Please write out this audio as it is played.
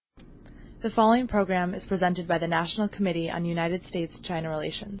The following program is presented by the National Committee on United States-China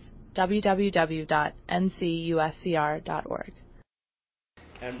Relations, www.ncuscr.org.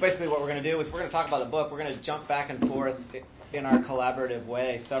 And basically what we're going to do is we're going to talk about the book. We're going to jump back and forth in our collaborative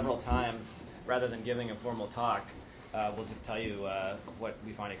way several times rather than giving a formal talk. We'll just tell you what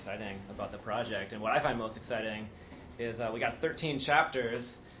we find exciting about the project. And what I find most exciting is we got 13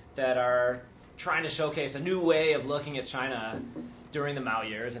 chapters that are trying to showcase a new way of looking at China during the Mao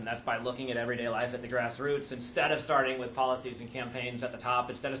years, and that's by looking at everyday life at the grassroots. Instead of starting with policies and campaigns at the top,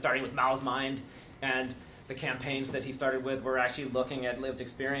 instead of starting with Mao's mind and the campaigns that he started with, we're actually looking at lived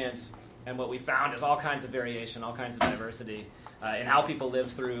experience. And what we found is all kinds of variation, all kinds of diversity in how people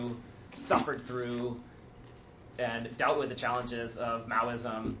lived through, suffered through, and dealt with the challenges of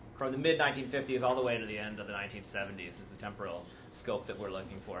Maoism from the mid-1950s all the way to the end of the 1970s is the temporal scope that we're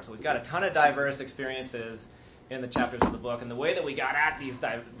looking for. So we've got a ton of diverse experiences in the chapters of the book, and the way that we got at these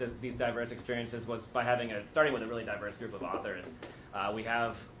diverse experiences was by starting with a really diverse group of authors. We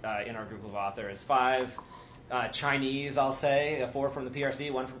have in our group of authors 5 Chinese, I'll say, 4 from the PRC,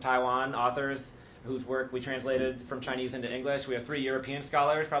 1 from Taiwan, authors whose work we translated from Chinese into English. We have 3 European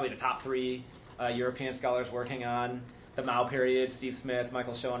scholars, probably the top 3 European scholars working on the Mao period: Steve Smith,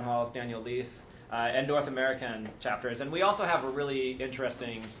 Michael Schoenhals, Daniel Leese, and North American chapters. And we also have a really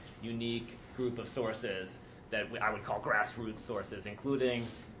interesting, unique group of sources that I would call grassroots sources, including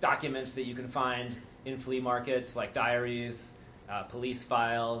documents that you can find in flea markets like diaries, police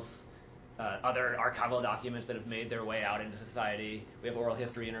files, other archival documents that have made their way out into society. We have oral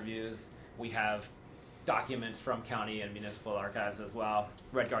history interviews. We have documents from county and municipal archives as well,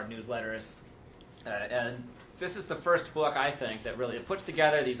 Red Guard newsletters. And this is the first book, I think, that really puts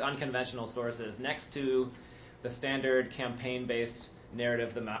together these unconventional sources next to the standard campaign-based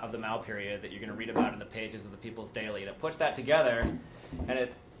narrative of the Mao period that you're going to read about in the pages of the People's Daily. And it puts that together, and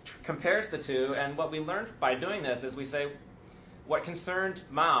it compares the two. And what we learned by doing this is we say what concerned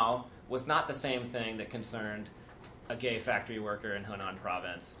Mao was not the same thing that concerned a gay factory worker in Hunan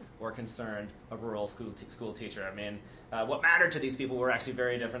province or concerned a rural school teacher. I mean, what mattered to these people were actually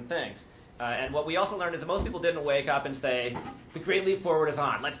very different things. And what we also learned is that most people didn't wake up and say, the Great Leap Forward is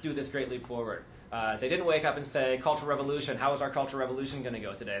on, let's do this Great Leap Forward. They didn't wake up and say, Cultural Revolution, how is our Cultural Revolution going to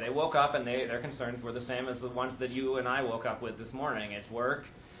go today? They woke up and their concerns were the same as the ones that you and I woke up with this morning. It's work,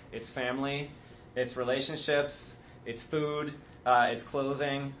 it's family, it's relationships, it's food, it's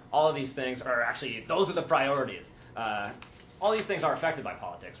clothing. All of these things are actually, those are the priorities. All these things are affected by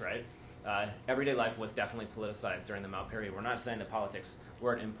politics, right? Everyday life was definitely politicized during the Mao period. We're not saying that politics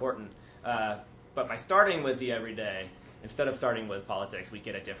weren't important, but by starting with the everyday, instead of starting with politics, we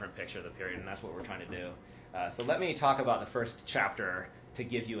get a different picture of the period, and that's what we're trying to do. So let me talk about the first chapter to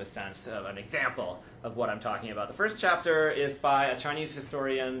give you a sense of an example of what I'm talking about. The first chapter is by a Chinese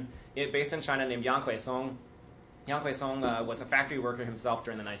historian based in China named Yang Huisong. Yang Huisong was a factory worker himself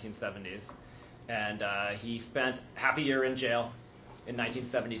during the 1970s, and he spent half a year in jail in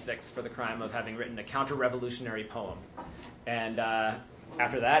 1976 for the crime of having written a counter-revolutionary poem. And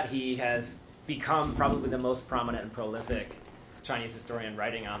after that, he has become probably the most prominent and prolific Chinese historian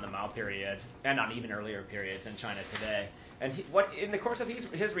writing on the Mao period and on even earlier periods in China today. And in the course of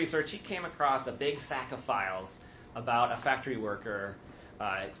his research, he came across a big sack of files about a factory worker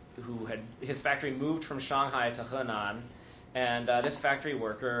who had his factory moved from Shanghai to Henan, and this factory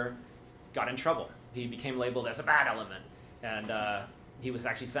worker got in trouble. He became labeled as a bad element, and he was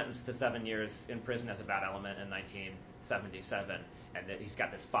actually sentenced to 7 years in prison as a bad element in 1977. And that he's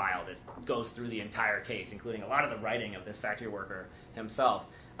got this file that goes through the entire case, including a lot of the writing of this factory worker himself.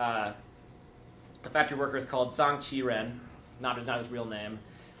 The factory worker is called Zhang Qiren, not his real name.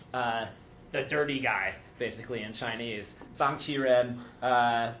 The dirty guy, basically, in Chinese. Zhang Qiren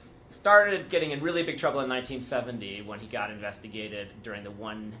started getting in really big trouble in 1970 when he got investigated during the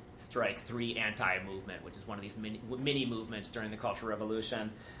One Strike 3 anti-movement, which is one of these mini movements during the Cultural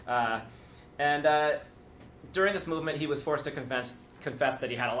Revolution. During this movement, he was forced to confess that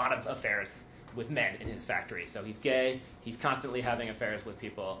he had a lot of affairs with men in his factory. So he's gay. He's constantly having affairs with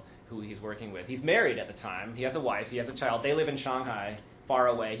people who he's working with. He's married at the time. He has a wife. He has a child. They live in Shanghai, far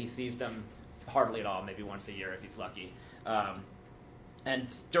away. He sees them hardly at all, maybe once a year if he's lucky. And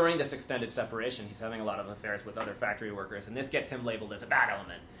during this extended separation, he's having a lot of affairs with other factory workers, and this gets him labeled as a bad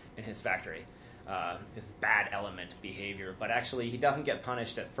element in his factory. This bad element behavior, but actually he doesn't get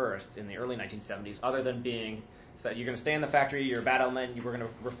punished at first in the early 1970s, other than being said, you're going to stay in the factory, you're a bad element, we're going to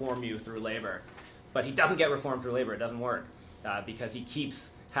reform you through labor. But he doesn't get reformed through labor, it doesn't work, because he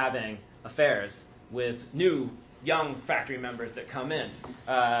keeps having affairs with new, young factory members that come in.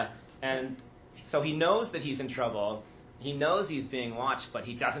 And so he knows that he's in trouble, he knows he's being watched, but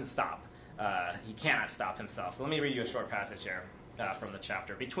he doesn't stop. he cannot stop himself. So let me read you a short passage here from the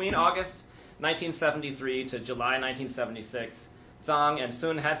chapter. Between August 1973 to July 1976, Zhang and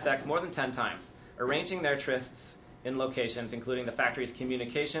Sun had sex more than 10 times, arranging their trysts in locations including the factory's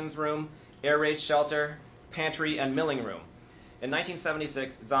communications room, air raid shelter, pantry, and milling room. In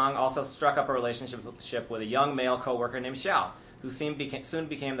 1976, Zhang also struck up a relationship with a young male co-worker named Xiao, who soon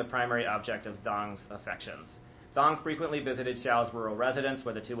became the primary object of Zhang's affections. Zhang frequently visited Xiao's rural residence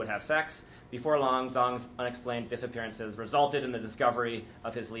where the two would have sex. Before long, Zhang's unexplained disappearances resulted in the discovery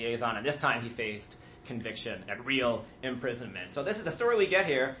of his liaison, and this time he faced conviction and real imprisonment. So this is the story we get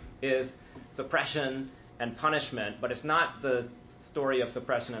here is suppression and punishment, but it's not the story of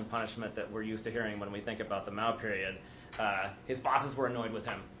suppression and punishment that we're used to hearing when we think about the Mao period. His bosses were annoyed with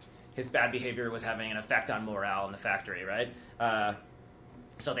him. His bad behavior was having an effect on morale in the factory, right?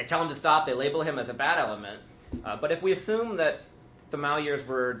 So they tell him to stop. They label him as a bad element. But if we assume that the Mao years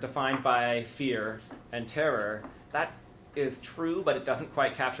were defined by fear and terror, that is true, but it doesn't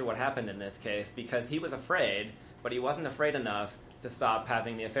quite capture what happened in this case, because he was afraid, but he wasn't afraid enough to stop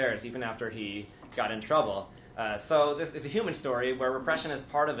having the affairs, even after he got in trouble. So this is a human story where repression is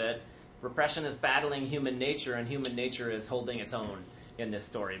part of it. Repression is battling human nature, and human nature is holding its own in this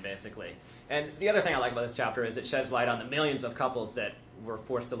story, basically. And the other thing I like about this chapter is it sheds light on the millions of couples that were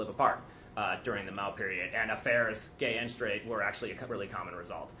forced to live apart during the Mao period, and affairs, gay and straight, were actually a really common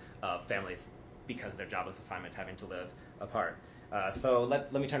result of families, because of their jobless assignments, having to live apart. So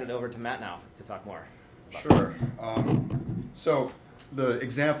let me turn it over to Matt now to talk more. Sure. So the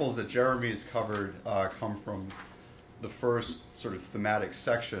examples that Jeremy has covered come from the first sort of thematic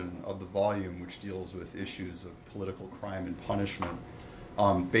section of the volume, which deals with issues of political crime and punishment.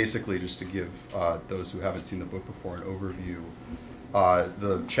 Basically, just to give those who haven't seen the book before an overview,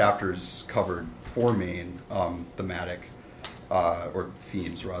 the chapters covered four main thematic, or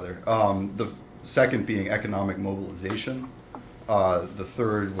themes rather. The second being economic mobilization. The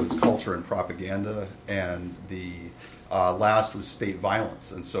third was culture and propaganda, and the last was state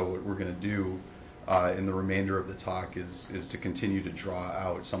violence. And so what we're going to do in the remainder of the talk is to continue to draw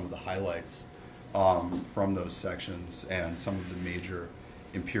out some of the highlights from those sections and some of the major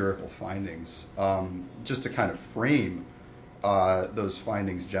empirical findings. Just to kind of frame those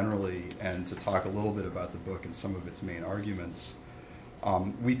findings generally and to talk a little bit about the book and some of its main arguments.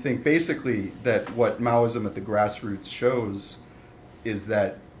 We think basically that what Maoism at the grassroots shows is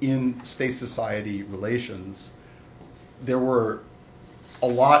that in state-society relations, there were a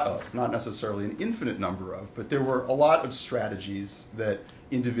lot of, not necessarily an infinite number of, but there were a lot of strategies that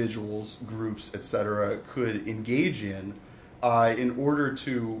individuals, groups, etc., could engage in order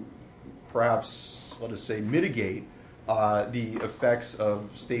to perhaps, let us say, mitigate the effects of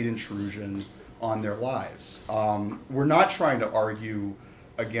state intrusion on their lives. We're not trying to argue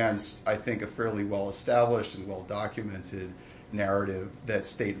against, I think, a fairly well-established and well-documented narrative that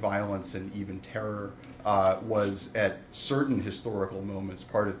state violence and even terror was at certain historical moments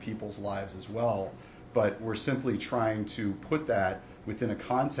part of people's lives as well, but we're simply trying to put that within a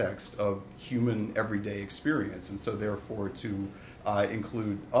context of human everyday experience, and so therefore to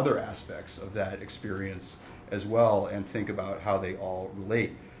include other aspects of that experience as well and think about how they all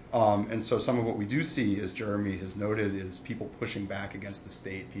relate. And so some of what we do see, as Jeremy has noted, is people pushing back against the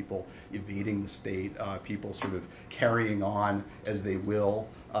state, people evading the state, people sort of carrying on as they will,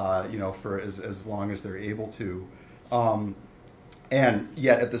 for as long as they're able to. And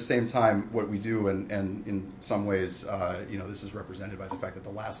yet at the same time, what we do, and in some ways, this is represented by the fact that the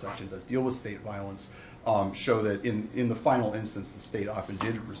last section does deal with state violence, show that in the final instance, the state often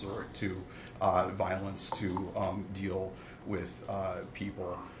did resort to violence to deal with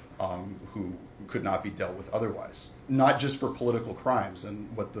people who could not be dealt with otherwise. Not just for political crimes, and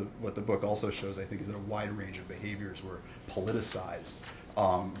what the book also shows, I think, is that a wide range of behaviors were politicized,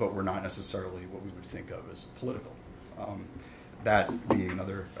 but were not necessarily what we would think of as political. That being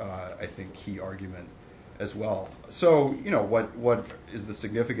another, I think, key argument as well. So, what is the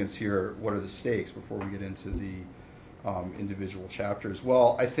significance here? What are the stakes before we get into the individual chapters?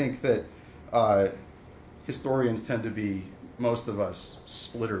 Well, I think that historians tend to be, most of us,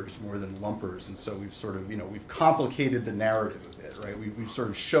 splitters more than lumpers, and so we've sort of, we've complicated the narrative a bit, right? We've sort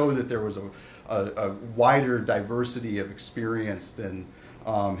of showed that there was a wider diversity of experience than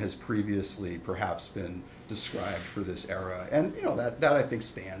has previously perhaps been described for this era, and that I think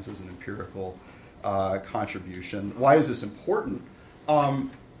stands as an empirical contribution. Why is this important?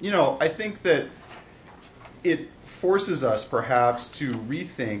 I think that it forces us perhaps to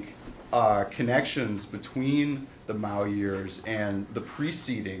rethink connections between the Mao years and the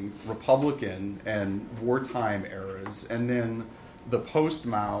preceding Republican and wartime eras, and then the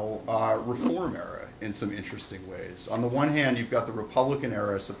post-Mao reform era in some interesting ways. On the one hand, you've got the Republican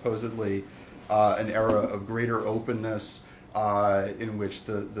era, supposedly an era of greater openness, in which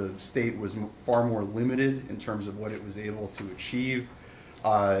the state was far more limited in terms of what it was able to achieve.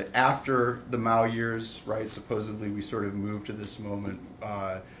 After the Mao years, right, supposedly we sort of moved to this moment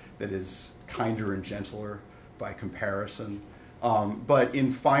that is kinder and gentler by comparison. But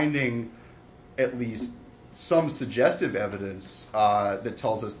in finding at least some suggestive evidence that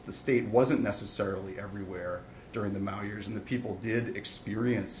tells us the state wasn't necessarily everywhere during the Mao years, and that people did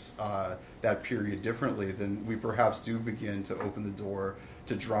experience that period differently, then we perhaps do begin to open the door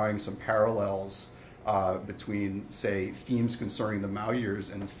to drawing some parallels between, say, themes concerning the Mao years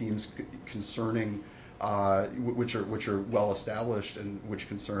and themes concerning which are well established and which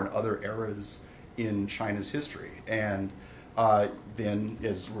concern other eras in China's history. And then,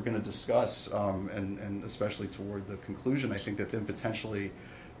 as we're going to discuss, and especially toward the conclusion, I think that then potentially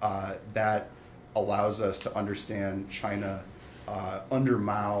that allows us to understand China under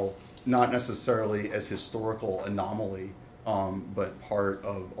Mao, not necessarily as historical anomaly, but part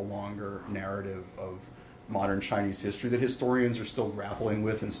of a longer narrative of modern Chinese history that historians are still grappling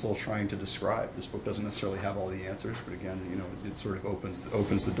with and still trying to describe. This book doesn't necessarily have all the answers, but again, it sort of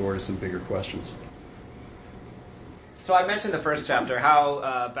opens the door to some bigger questions. So I mentioned the first chapter,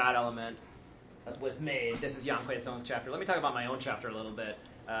 how Bad Element was made. This is Yang Hui-sung's chapter. Let me talk about my own chapter a little bit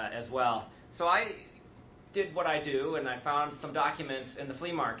as well. So I did what I do, and I found some documents in the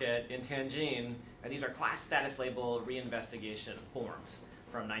flea market in Tianjin, and these are class status label reinvestigation forms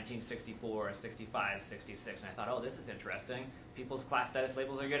from 1964, 65, 66. And I thought, oh, this is interesting. People's class status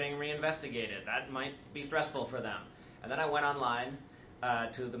labels are getting reinvestigated. That might be stressful for them. And then I went online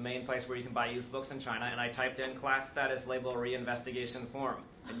to the main place where you can buy used books in China, and I typed in class status label reinvestigation form.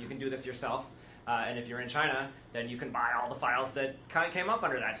 And you can do this yourself. And if you're in China, then you can buy all the files that kind of came up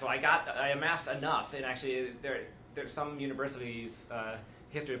under that. So I amassed enough, and actually there's some universities'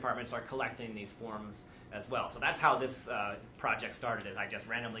 history departments are collecting these forms as well. So that's how this project started. Is I just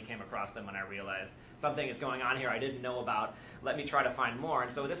randomly came across them when I realized something is going on here I didn't know about. Let me try to find more.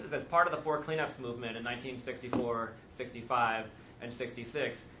 And so this is as part of the Four Cleanups movement in 1964, 65, and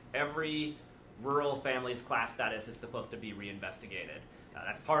 66. Every rural family's class status is supposed to be reinvestigated.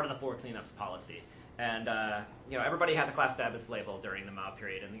 That's part of the Four Cleanups policy. And everybody has a class status label during the Mao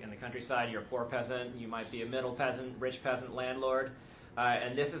period. In the countryside, you're a poor peasant. You might be a middle peasant, rich peasant, landlord.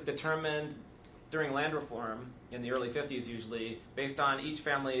 And this is determined during land reform in the early 50s usually, based on each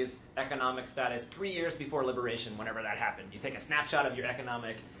family's economic status 3 years before liberation, whenever that happened. You take a snapshot of your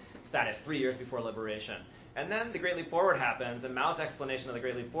economic status 3 years before liberation. And then the Great Leap Forward happens, and Mao's explanation of the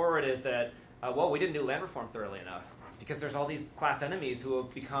Great Leap Forward is that, we didn't do land reform thoroughly enough, because there's all these class enemies who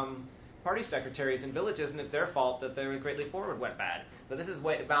have become party secretaries in villages, and it's their fault that the Great Leap Forward went bad. So this is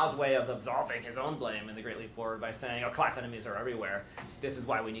Mao's way of absolving his own blame in the Great Leap Forward by saying, class enemies are everywhere. This is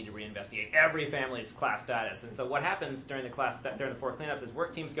why we need to reinvestigate every family's class status. And so what happens during the Four Cleanups is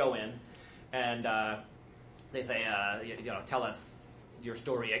work teams go in, and they say, tell us your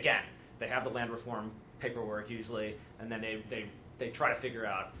story again. They have the land reform paperwork usually, and then they try to figure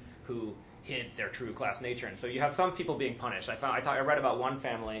out who hid their true class nature. And so you have some people being punished. I read about one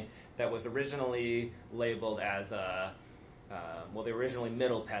family that was originally labeled as they were originally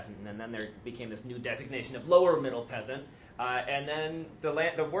middle peasant, and then there became this new designation of lower middle peasant. And then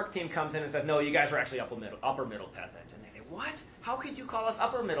the work team comes in and says, no, you guys are actually upper middle peasant. And they say, what? How could you call us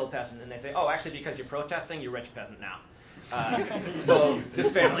upper middle peasant? And they say, actually, because you're protesting, you're rich peasant now. So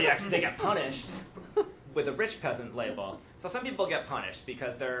this family they get punished with a rich peasant label. So some people get punished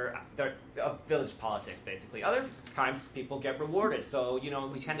because they're village politics, basically. Other times people get rewarded. So,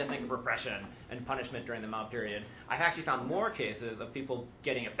 we tend to think of repression and punishment during the Mao period. I've actually found more cases of people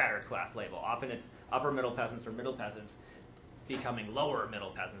getting a better class label. Often it's upper middle peasants or middle peasants becoming lower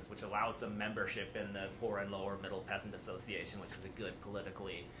middle peasants, which allows them membership in the Poor and Lower Middle Peasant Association, which is a good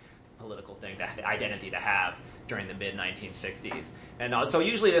political thing, identity to have during the mid-1960s. And so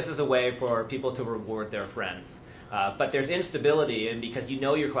usually this is a way for people to reward their friends. But there's instability, and because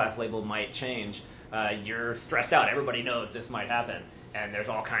your class label might change, you're stressed out. Everybody knows this might happen. And there's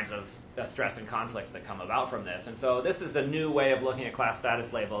all kinds of stress and conflicts that come about from this. And so this is a new way of looking at class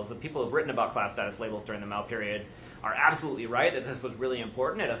status labels. The people who've written about class status labels during the Mao period are absolutely right that this was really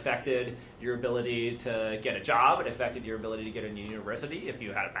important. It affected your ability to get a job. It affected your ability to get into university if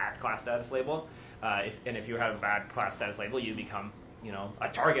you had a bad class status label. If you have a bad class status label, you become a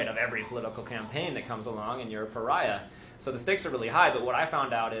target of every political campaign that comes along, and you're a pariah. So the stakes are really high. But what I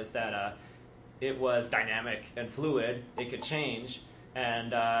found out is that it was dynamic and fluid. It could change,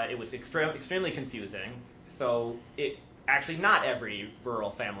 and it was extremely confusing. So actually not every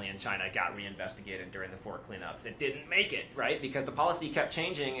rural family in China got reinvestigated during the four cleanups. It didn't make it, right? Because the policy kept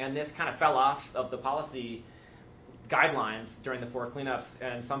changing, and this kind of fell off of the policy guidelines during the four cleanups,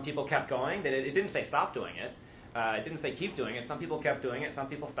 and some people kept going. It didn't say stop doing it. It didn't say keep doing it. Some people kept doing it. Some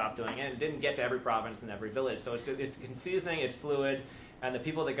people stopped doing it. It didn't get to every province and every village. So it's confusing. It's fluid. And the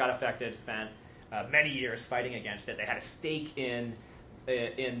people that got affected spent many years fighting against it. They had a stake in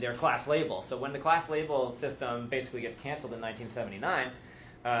their class label. So when the class label system basically gets canceled in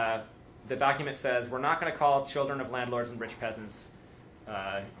 1979, the document says we're not going to call children of landlords and rich peasants.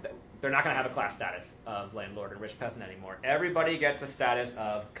 They're not going to have a class status of landlord and rich peasant anymore. Everybody gets a status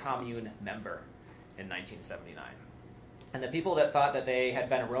of commune member in 1979. And the people that thought that they had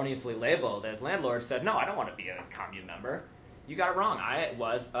been erroneously labeled as landlords said, no, I don't want to be a commune member. You got it wrong. I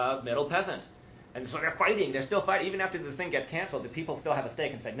was a middle peasant. And so they're fighting. They're still fighting. Even after the thing gets canceled, the people still have a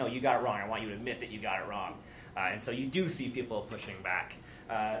stake and say, no, you got it wrong. I want you to admit that you got it wrong. And so you do see people pushing back.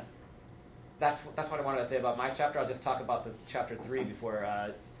 That's what I wanted to say about my chapter. I'll just talk about the chapter 3 before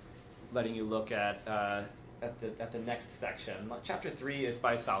letting you look at the next section. Chapter 3 is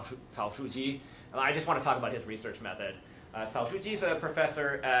by Cao Shuji. I just want to talk about his research method. Cao Shuji is a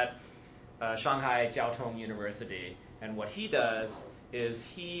professor at Shanghai Jiao Tong University, and what he does is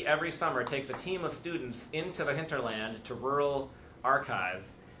he every summer takes a team of students into the hinterland to rural archives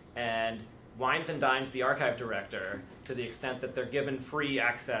and wines and dines the archive director to the extent that they're given free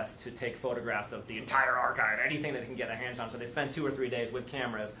access to take photographs of the entire archive, anything that they can get their hands on. So they spend 2 or 3 days with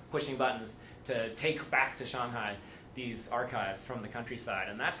cameras pushing buttons to take back to Shanghai these archives from the countryside.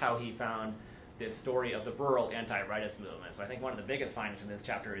 And that's how he found this story of the rural anti-rightist movement. So I think one of the biggest findings in this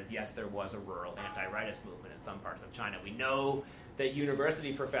chapter is, yes, there was a rural anti-rightist movement in some parts of China. We know that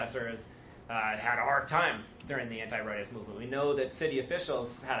university professors had a hard time during the anti-rightist movement. We know that city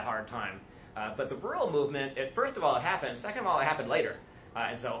officials had a hard time. But the rural movement, first of all, it happened. Second of all, it happened later.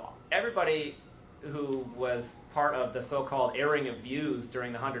 And so everybody who was part of the so-called airing of views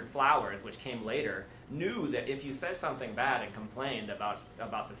during the 100 Flowers, which came later, knew that if you said something bad and complained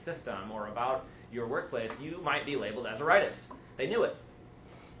about the system or about your workplace, you might be labeled as a rightist. They knew it.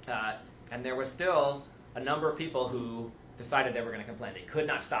 And there was still a number of people who decided they were going to complain. They could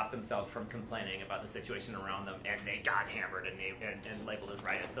not stop themselves from complaining about the situation around them, and they got hammered and labeled as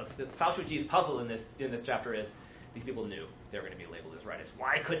rightists. So Cao Shuji's puzzle in this chapter is these people knew they were going to be labeled as rightists.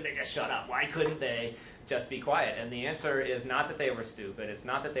 Why couldn't they just shut up? Why couldn't they just be quiet? And the answer is not that they were stupid. It's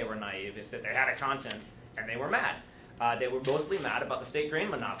not that they were naive. It's that they had a conscience, and they were mad. They were mostly mad about the state grain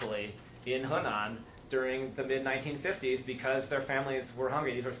monopoly in Henan during the mid-1950s because their families were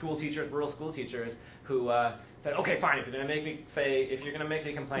hungry. These were school teachers, rural school teachers, who said, okay, fine, if you're going to make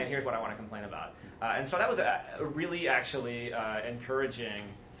me complain, here's what I want to complain about. And so that was a really actually encouraging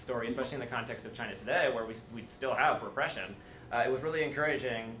story, especially in the context of China today, where we still have repression. It was really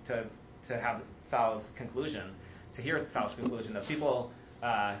encouraging to have Cao's conclusion, to hear Cao's conclusion that people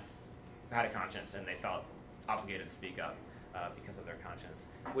had a conscience and they felt obligated to speak up because of their conscience.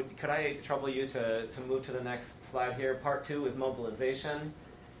 Could I trouble you to move to the next slide here? Part 2 is mobilization.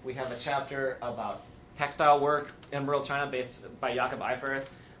 We have a chapter about textile work in rural China based by Jakob Eifert,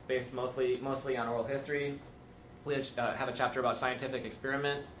 based mostly on oral history. We have a chapter about scientific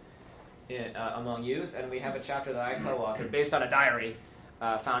experiment among youth, and we have a chapter that I co-authored based on a diary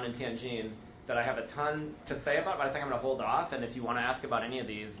found in Tianjin that I have a ton to say about, but I think I'm going to hold off, and if you want to ask about any of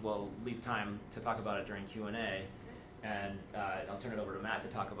these, we'll leave time to talk about it during Q&A, and I'll turn it over to Matt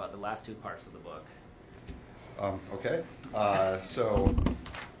to talk about the last 2 parts of the book. Okay. So,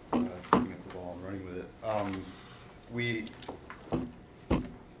 picking up the ball and running with it.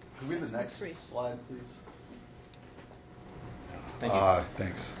 Can we have the next slide, please? Thank you.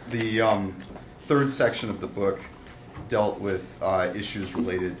 Thanks. The third section of the book dealt with issues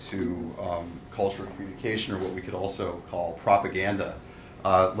related to cultural communication, or what we could also call propaganda.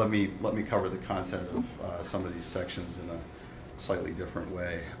 Let me cover the content of some of these sections in a slightly different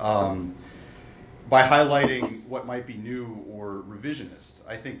way. By highlighting what might be new or revisionist.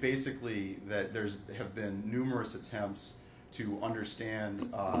 I think basically that there have been numerous attempts to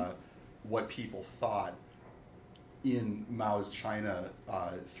understand what people thought in Mao's China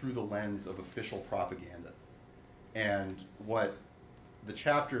through the lens of official propaganda. And what the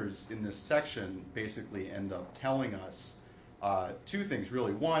chapters in this section basically end up telling us 2 things,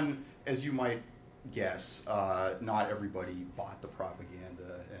 really. One, as you might guess, not everybody bought the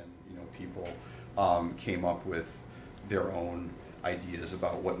propaganda, and people came up with their own ideas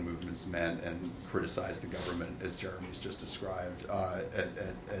about what movements meant and criticized the government, as Jeremy's just described, at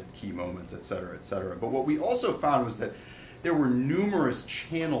key moments, et cetera, et cetera. But what we also found was that there were numerous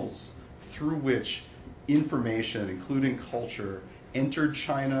channels through which information, including culture, entered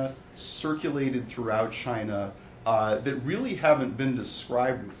China, circulated throughout China, that really haven't been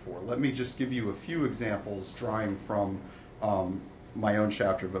described before. Let me just give you a few examples, drawing from my own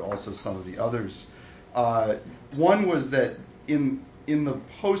chapter, but also some of the others. One was that in the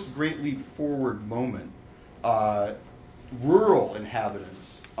post-Great Leap Forward moment, rural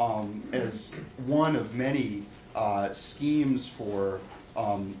inhabitants, as one of many schemes for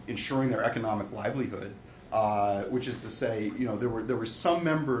ensuring their economic livelihood, which is to say, there were some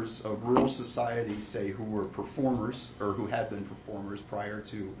members of rural society, say, who were performers or who had been performers prior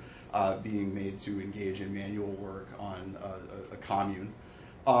to being made to engage in manual work on a commune,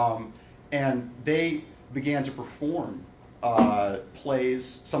 and they began to perform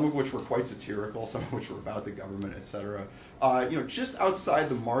plays, some of which were quite satirical, some of which were about the government, etc. Just outside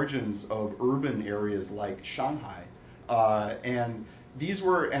the margins of urban areas like Shanghai, and these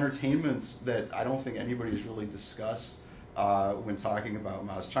were entertainments that I don't think anybody's really discussed when talking about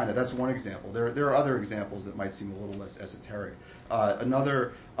Mao's China. That's one example. There are other examples that might seem a little less esoteric.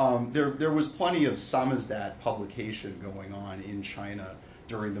 Another, there was plenty of samizdat publication going on in China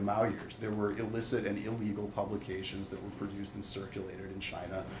during the Mao years. There were illicit and illegal publications that were produced and circulated in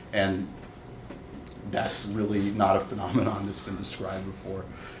China, and that's really not a phenomenon that's been described before.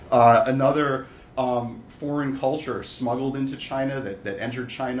 Another foreign culture smuggled into China that entered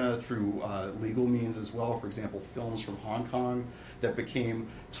China through legal means as well. For example, films from Hong Kong that became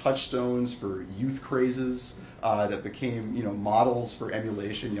touchstones for youth crazes, that became models for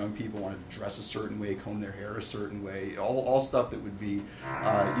emulation. Young people wanted to dress a certain way, comb their hair a certain way, all stuff that would be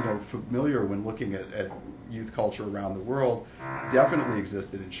familiar when looking at youth culture around the world, definitely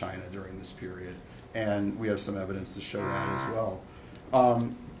existed in China during this period, and we have some evidence to show that as well.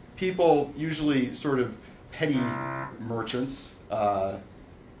 People, usually sort of petty merchants,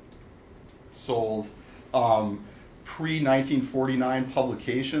 sold pre-1949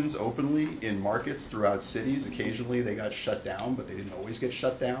 publications openly in markets throughout cities. Occasionally they got shut down, but they didn't always get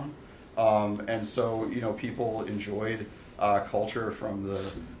shut down. And so, people enjoyed culture from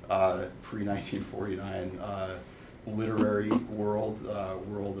the pre-1949 literary world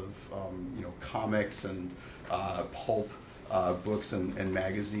of comics and pulp books and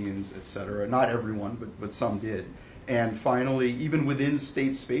magazines, etc. Not everyone, but some did. And finally, even within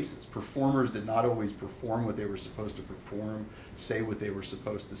state spaces, performers did not always perform what they were supposed to perform, say what they were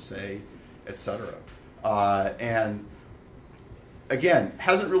supposed to say, etc. And again,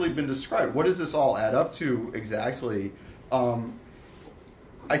 hasn't really been described. What does this all add up to exactly?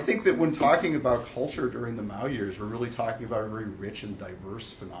 I think that when talking about culture during the Mao years, we're really talking about a very rich and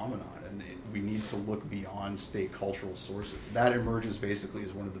diverse phenomenon, and we need to look beyond state cultural sources. That emerges basically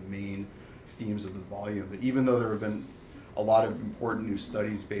as one of the main themes of the volume, that even though there have been a lot of important new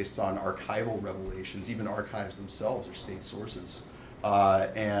studies based on archival revelations, even archives themselves are state sources,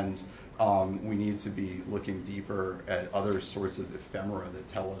 and we need to be looking deeper at other sorts of ephemera that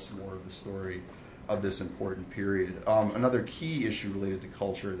tell us more of the story of this important period. Another key issue related to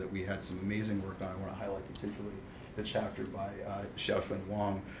culture that we had some amazing work on, I want to highlight particularly the chapter by Xiaoxuan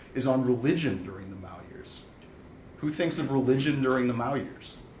Wang, is on religion during the Mao years. Who thinks of religion during the Mao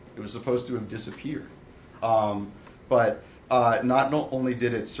years? It was supposed to have disappeared. But not only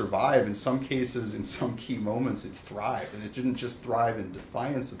did it survive, in some cases, in some key moments, it thrived. And it didn't just thrive in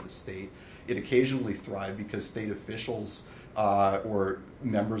defiance of the state. It occasionally thrived because state officials or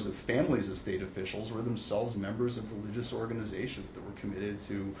members of families of state officials were themselves members of religious organizations that were committed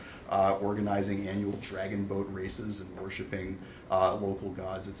to organizing annual dragon boat races and worshiping local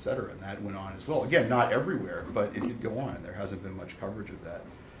gods, etc. And that went on as well. Again, not everywhere, but it did go on, and there hasn't been much coverage of that.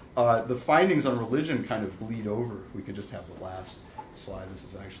 The findings on religion kind of bleed over. If we could just have the last slide. This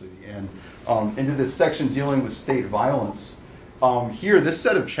is actually the end. Into this section dealing with state violence. Here, this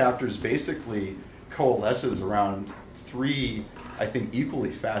set of chapters basically coalesces around three, I think,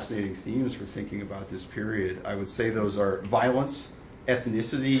 equally fascinating themes for thinking about this period. I would say those are violence,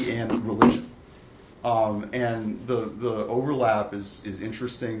 ethnicity, and religion. And the overlap is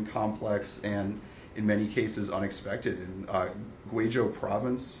interesting, complex, and in many cases unexpected. In Guizhou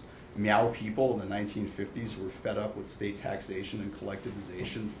province, Miao people in the 1950s were fed up with state taxation and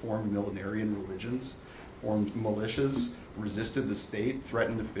collectivization, formed millenarian religions, formed militias, resisted the state,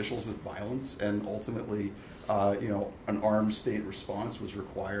 threatened officials with violence, and ultimately an armed state response was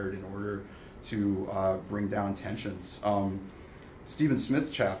required in order to bring down tensions. Stephen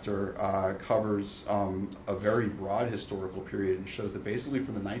Smith's chapter covers a very broad historical period and shows that basically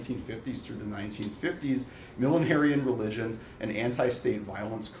from the 1950s through the 1950s, millenarian religion and anti-state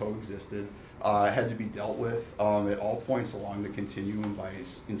violence coexisted. had to be dealt with at all points along the continuum by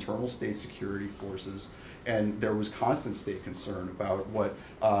internal state security forces, and there was constant state concern about what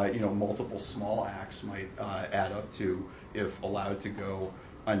multiple small acts might add up to if allowed to go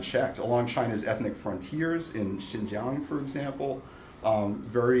unchecked. Along China's ethnic frontiers in Xinjiang, for example,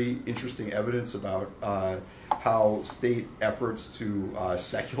 very interesting evidence about how state efforts to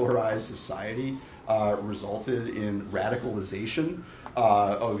secularize society resulted in radicalization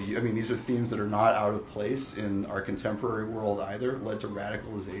these are themes that are not out of place in our contemporary world either, led to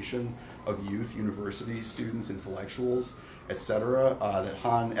radicalization of youth, university students, intellectuals, etc. That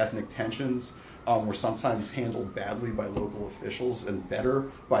Han ethnic tensions were sometimes handled badly by local officials and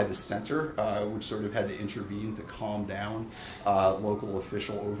better by the center, which sort of had to intervene to calm down local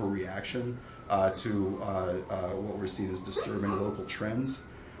official overreaction to what were seen as disturbing local trends.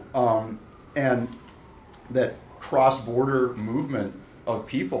 And that cross-border movement of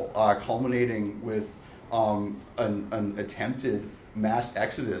people culminating with an attempted mass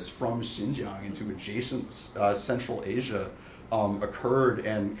exodus from Xinjiang into adjacent Central Asia occurred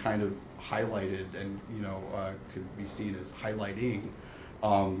and kind of highlighted and could be seen as highlighting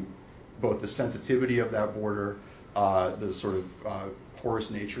both the sensitivity of that border, the sort of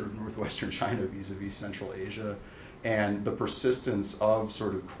porous nature of northwestern China vis-a-vis Central Asia, and the persistence of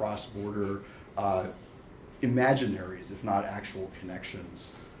sort of cross-border imaginaries, if not actual connections,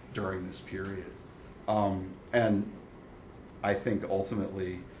 during this period. And I think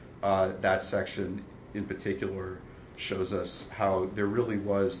ultimately that section in particular shows us how there really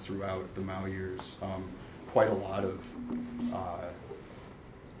was throughout the Mao years quite a lot of,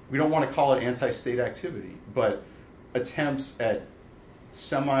 we don't want to call it anti-state activity, but attempts at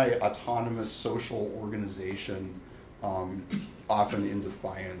semi-autonomous social organization, often in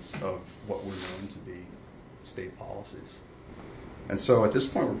defiance of what were known to be state policies. And so at this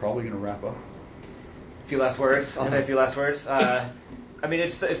point, we're probably going to wrap up. A few last words. I'll say a few last words.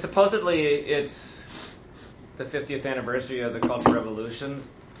 It's supposedly the 50th anniversary of the Cultural Revolution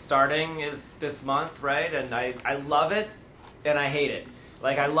starting is this month, right? And I love it and I hate it.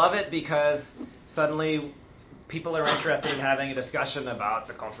 Like, I love it because suddenly people are interested in having a discussion about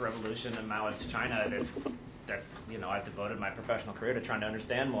the Cultural Revolution and Maoist China. That's I've devoted my professional career to trying to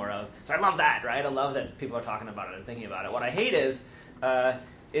understand more of. So I love that, right? I love that people are talking about it and thinking about it. What I hate is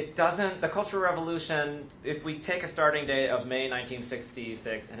the Cultural Revolution, if we take a starting date of May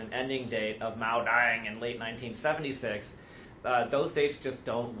 1966 and an ending date of Mao dying in late 1976, those dates just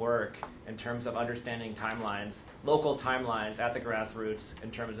don't work in terms of understanding timelines, local timelines at the grassroots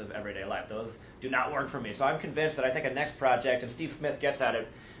in terms of everyday life. Those do not work for me. So I'm convinced that I think a next project, and Steve Smith gets at it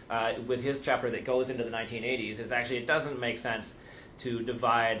with his chapter that goes into the 1980s, is actually it doesn't make sense to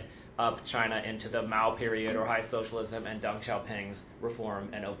divide up China into the Mao period or high socialism and Deng Xiaoping's reform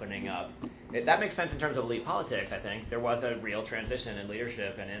and opening up. That makes sense in terms of elite politics, I think. There was a real transition in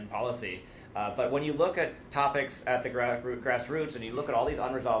leadership and in policy. But when you look at topics at the grassroots and you look at all these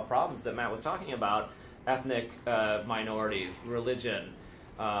unresolved problems that Matt was talking about, ethnic minorities, religion,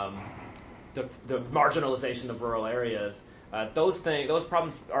 the marginalization of rural areas, those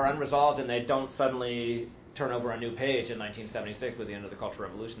problems are unresolved and they don't suddenly turn over a new page in 1976 with the end of the Cultural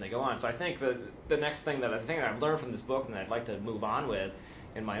Revolution. They go on. So I think the next thing that I've learned from this book and that I'd like to move on with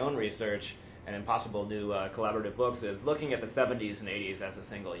in my own research and in possible new collaborative books is looking at the 70s and 80s as a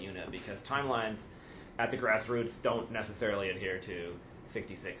single unit, because timelines at the grassroots don't necessarily adhere to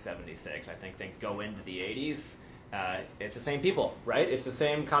 66, 76. I think things go into the 80s. It's the same people, right? It's the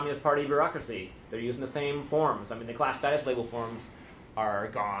same Communist Party bureaucracy. They're using the same forms. I mean, the class status label forms are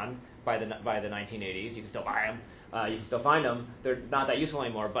gone by the 1980s. You can still buy them. You can still find them. They're not that useful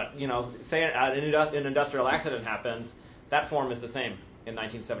anymore. But, say an industrial accident happens, that form is the same in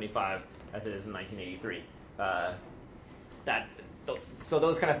 1975 as it is in 1983. So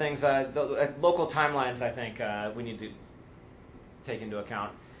those kind of things, local timelines, I think we need to take into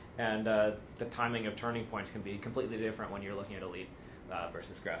account. And the timing of turning points can be completely different when you're looking at elite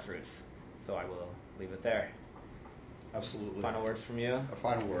versus grassroots. So I will leave it there. Absolutely. Final words from you?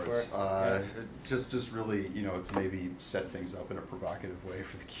 Final words. Just really, to maybe set things up in a provocative way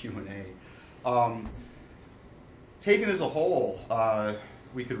for the Q&A. Taken as a whole,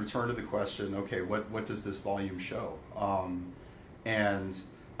 we could return to the question, okay, what does this volume show? And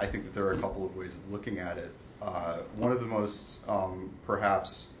I think that there are a couple of ways of looking at it. One of the most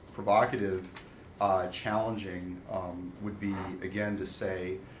perhaps provocative, challenging would be, again, to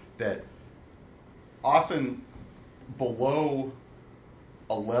say that often below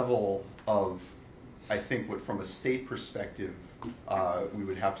a level of, I think, what from a state perspective we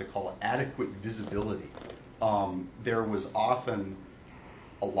would have to call adequate visibility, there was often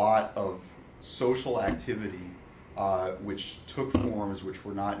a lot of social activity which took forms which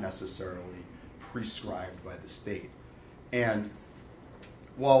were not necessarily prescribed by the state. And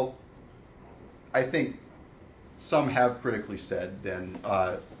while I think some have critically said then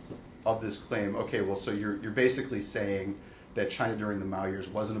of this claim, okay, well, so you're basically saying that China during the Mao years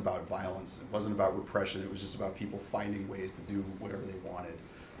wasn't about violence, it wasn't about repression, it was just about people finding ways to do whatever they wanted,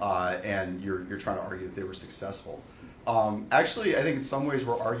 and you're trying to argue that they were successful. Actually, I think in some ways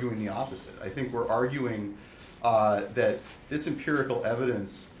we're arguing the opposite. I think we're arguing that this empirical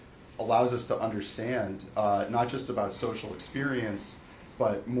evidence allows us to understand not just about social experience,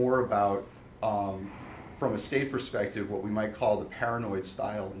 but more about, from a state perspective, what we might call the paranoid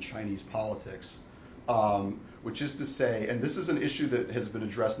style in Chinese politics, which is to say, and this is an issue that has been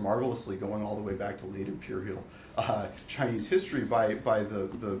addressed marvelously going all the way back to late imperial Chinese history by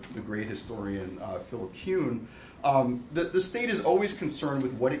the great historian Philip Kuhn. The state is always concerned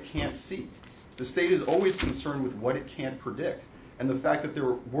with what it can't see. The state is always concerned with what it can't predict. And the fact that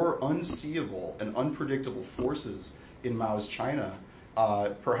there were unseeable and unpredictable forces in Mao's China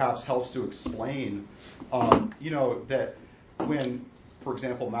perhaps helps to explain, that when, for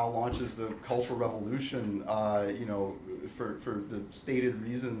example, Mao launches the Cultural Revolution, for the stated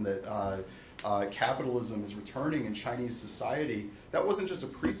reason that capitalism is returning in Chinese society, that wasn't just a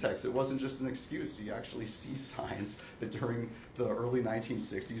pretext, it wasn't just an excuse. You actually see signs that during the early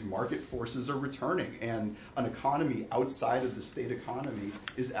 1960s, market forces are returning, and an economy outside of the state economy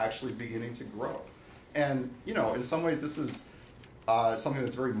is actually beginning to grow. And, in some ways this is something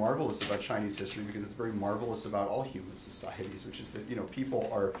that's very marvelous about Chinese history, because it's very marvelous about all human societies, which is that people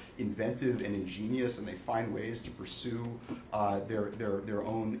are inventive and ingenious, and they find ways to pursue their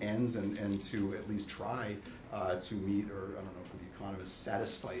own ends and to at least try to meet, or I don't know, for the economists,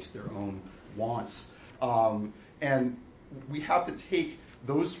 satisfy their own wants. And we have to take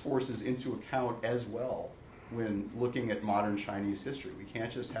those forces into account as well when looking at modern Chinese history. We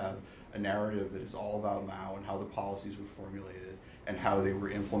can't just have a narrative that is all about Mao and how the policies were formulated and how they were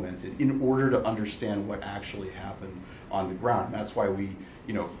implemented in order to understand what actually happened on the ground. And that's why we,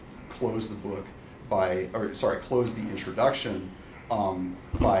 close the book close the introduction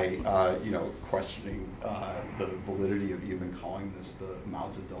by, questioning the validity of even calling this the Mao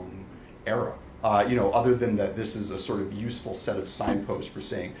Zedong era. Other than that this is a sort of useful set of signposts for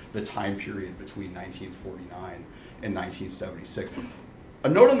saying the time period between 1949 and 1976. A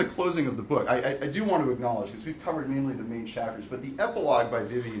note on the closing of the book, I do want to acknowledge, because we've covered mainly the main chapters, but the epilogue by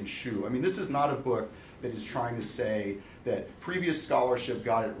Vivian Xu, this is not a book that is trying to say that previous scholarship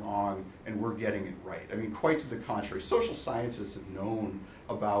got it wrong and we're getting it right. Quite to the contrary. Social scientists have known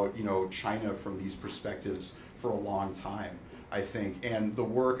about, China from these perspectives for a long time, I think. And the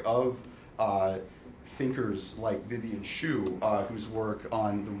work of thinkers like Vivian Xu, whose work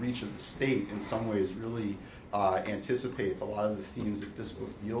on the reach of the state in some ways really anticipates a lot of the themes that this book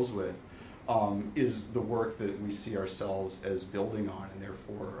deals with, is the work that we see ourselves as building on, and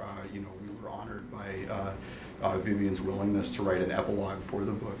therefore, we were honored by Vivian's willingness to write an epilogue for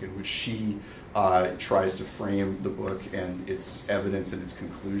the book in which she tries to frame the book and its evidence and its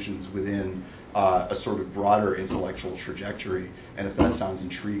conclusions within a sort of broader intellectual trajectory. And if that sounds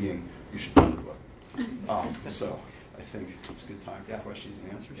intriguing, you should read the book. So I think it's a good time for questions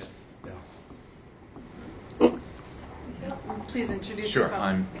and answers. Yes. Yeah. Please introduce Sure. yourself.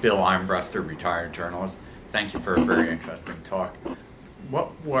 I'm Bill Armbruster, retired journalist. Thank you for a very interesting talk. What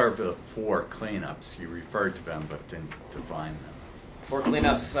were the 4 cleanups? You referred to them but didn't define them. 4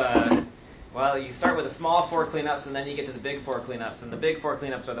 cleanups, well, you start with the small 4 cleanups and then you get to the big 4 cleanups, and the big 4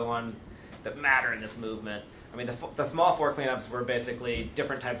 cleanups are the one that matter in this movement. The small 4 cleanups were basically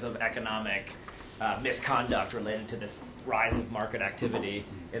different types of economic misconduct related to this rise of market activity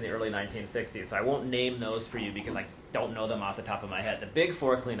in the early 1960s. So I won't name those for you because I don't know them off the top of my head. The big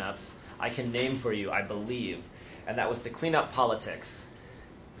 4 cleanups I can name for you, I believe, and that was to clean up politics,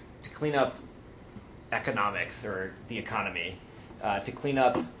 to clean up economics or the economy, to clean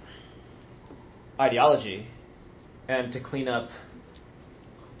up ideology, and to clean up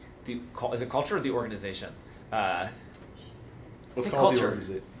is it culture or the organization? Let's call it the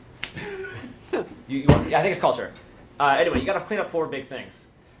organization. I think it's culture. Anyway, you got to clean up 4 big things,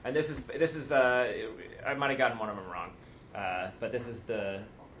 and this is I might have gotten one of them wrong, but this is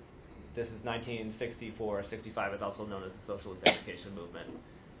 1964-65 is also known as the Socialist Education Movement,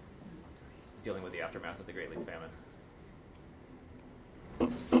 dealing with the aftermath of the Great League Famine.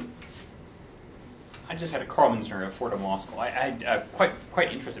 I just had a Carl Minsner at Fordham Law School. I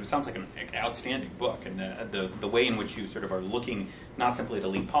quite interested. It sounds like an outstanding book, and the way in which you sort of are looking not simply at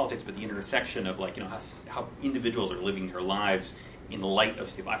elite politics, but the intersection of how individuals are living their lives in light of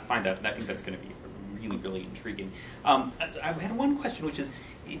Steve. I think that's going to be really, really intriguing. I had one question, which is,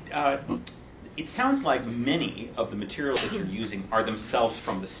 it sounds like many of the materials that you're using are themselves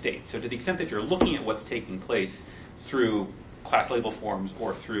from the state. So to the extent that you're looking at what's taking place through class label forms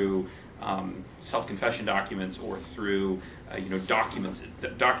or through self-confession documents or through documents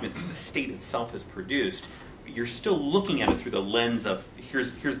that the state itself has produced, you're still looking at it through the lens of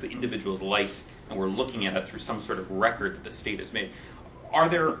here's the individual's life, and we're looking at it through some sort of record that the state has made. Are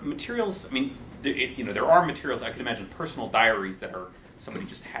there materials? I mean, there are materials. I can imagine personal diaries that somebody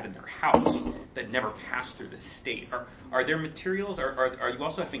just had in their house that never passed through the state. Are there materials? Are you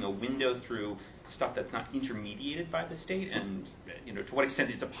also having a window through stuff that's not intermediated by the state? And to what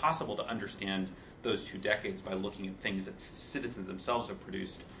extent is it possible to understand those 2 decades by looking at things that citizens themselves have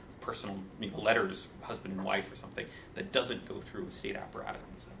produced, personal letters, husband and wife or something, that doesn't go through a state apparatus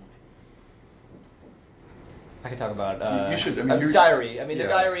in some way? I can talk about diary. I mean, the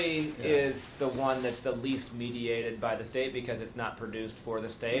diary is the one that's the least mediated by the state because it's not produced for the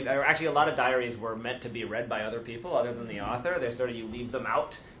state. Actually, a lot of diaries were meant to be read by other people other than the author. They're sort of, you leave them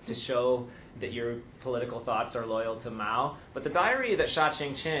out to show that your political thoughts are loyal to Mao. But the diary that Sha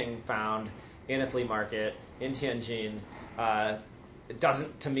Qing found in a flea market in Tianjin it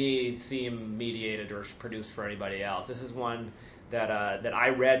doesn't, to me, seem mediated or produced for anybody else. This is one that I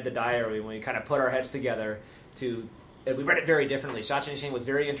read the diary when we kind of put our heads together we read it very differently. Sha Qing was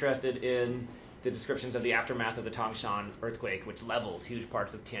very interested in the descriptions of the aftermath of the Tangshan earthquake, which leveled huge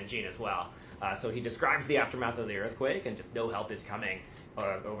parts of Tianjin as well. So he describes the aftermath of the earthquake, and just no help is coming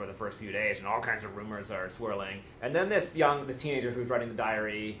over the first few days, and all kinds of rumors are swirling. And then this teenager who's writing the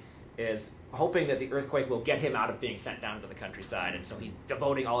diary is hoping that the earthquake will get him out of being sent down to the countryside, and so he's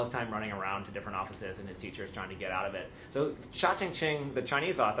devoting all his time running around to different offices, and his teacher is trying to get out of it. So Sha Qing, the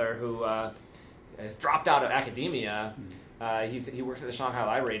Chinese author who has dropped out of academia, he works at the Shanghai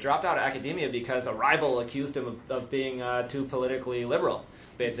Library, dropped out of academia because a rival accused him of being too politically liberal,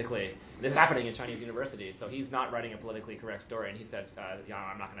 basically. This is happening in Chinese universities, so he's not writing a politically correct story, and he says,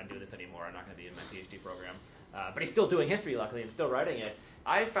 I'm not going to do this anymore, I'm not going to be in my PhD program. But he's still doing history, luckily, and still writing it.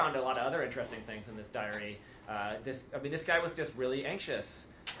 I found a lot of other interesting things in this diary. This guy was just really anxious,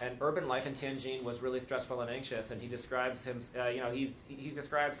 and urban life in Tianjin was really stressful and anxious. And he describes him, he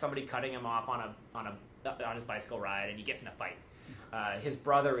describes somebody cutting him off on his bicycle ride, and he gets in a fight. His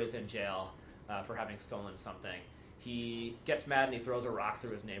brother is in jail for having stolen something. He gets mad and he throws a rock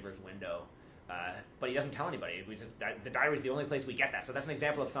through his neighbor's window. But he doesn't tell anybody. The diary is the only place we get that. So that's an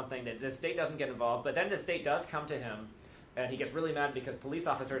example of something that the state doesn't get involved. But then the state does come to him, and he gets really mad because police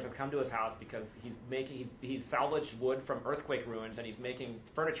officers have come to his house because he's salvaged wood from earthquake ruins and he's making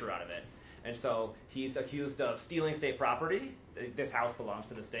furniture out of it. And so he's accused of stealing state property. This house belongs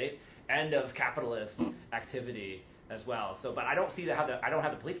to the state, and of capitalist activity as well. So, but I don't see I don't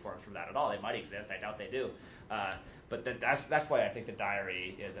have the police forms for that at all. They might exist. I doubt they do. But that's why I think the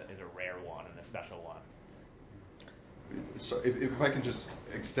diary is a rare one and a special one. So if I can just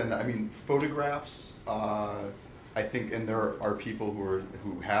extend that, I mean, photographs, I think, and there are people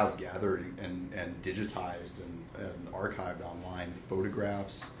who have gathered and digitized and archived online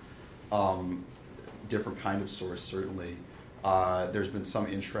photographs, different kind of source, certainly. There's been some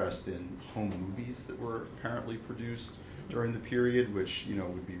interest in home movies that were apparently produced during the period, which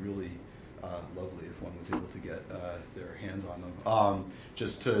would be really lovely if one was able to get their hands on them,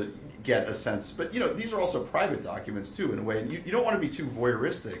 just to get a sense. But these are also private documents too, in a way. And you don't want to be too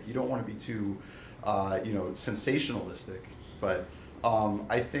voyeuristic. You don't want to be too sensationalistic. But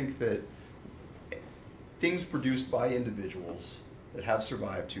I think that things produced by individuals that have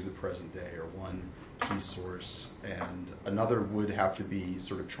survived to the present day are one key source, and another would have to be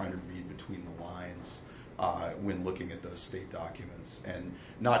sort of trying to read between the lines when looking at those state documents, and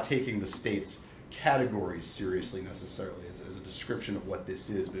not taking the state's categories seriously necessarily as a description of what this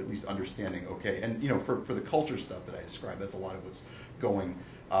is, but at least understanding, okay, and for the culture stuff that I described, that's a lot of what's going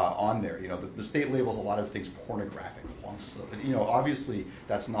on there. The state labels a lot of things pornographic clumps. Obviously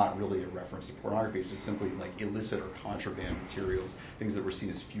that's not really a reference to pornography. It's just simply like illicit or contraband materials, things that were seen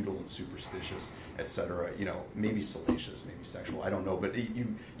as feudal and superstitious, etc. Maybe salacious, maybe sexual. I don't know, but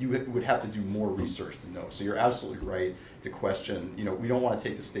you would have to do more research to know. So you're absolutely right to question. We don't want to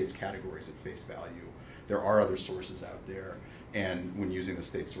take the state's categories at face value. There are other sources out there, and when using the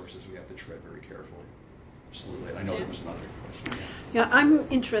state sources, we have to tread very carefully. Absolutely. I know there was another question. Yeah, I'm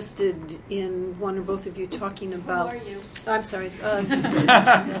interested in one or both of you talking about... Who are you? I'm sorry.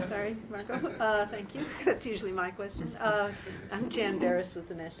 Sorry, Marco. Thank you. That's usually my question. I'm Jan Barris with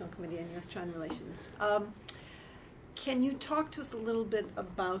the National Committee on U.S China Relations. Can you talk to us a little bit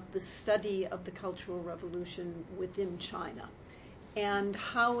about the study of the Cultural Revolution within China? and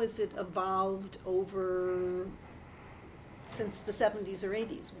how has it evolved over since the 70s or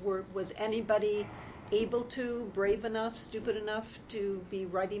 80s? Was anybody able to, brave enough, stupid enough to be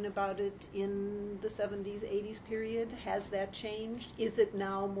writing about it in the 70s, 80s period? Has that changed? Is it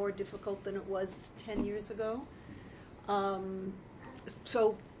now more difficult than it was 10 years ago?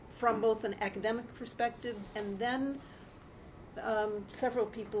 So from both an academic perspective, and then several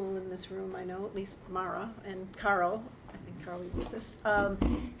people in this room, I know, at least Mara and Carl, I think Carl is with us,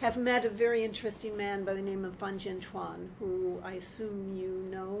 have met a very interesting man by the name of Fan Jianchuan, who I assume you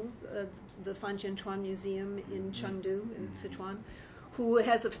know, the Fan Jianchuan Museum in Chengdu, in Sichuan, who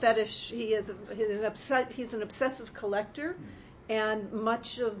has a fetish. He's an obsessive collector, and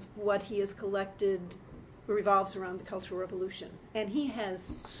much of what he has collected revolves around the Cultural Revolution. And he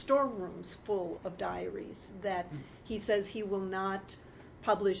has storerooms full of diaries that he says he will not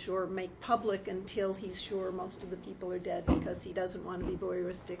publish or make public until he's sure most of the people are dead, because he doesn't want to be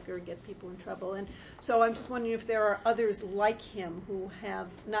voyeuristic or get people in trouble. And so I'm just wondering if there are others like him who have,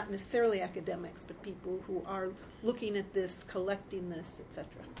 not necessarily academics, but people who are looking at this, collecting this, etc.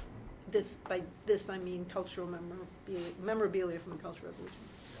 This, by this I mean cultural memorabilia from the Cultural Revolution.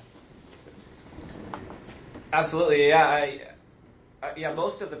 Absolutely, yeah. Yeah,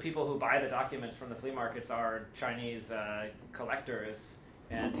 most of the people who buy the documents from the flea markets are Chinese collectors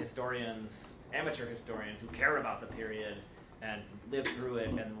and historians, amateur historians who care about the period and live through it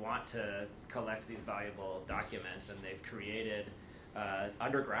and want to collect these valuable documents. And they've created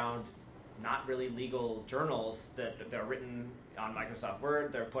underground, not really legal journals that they're written on Microsoft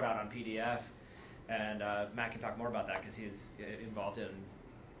Word. They're put out on PDF. And Matt can talk more about that because he's involved in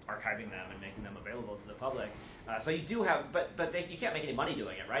archiving them and making them available to the public. So you do have, but you can't make any money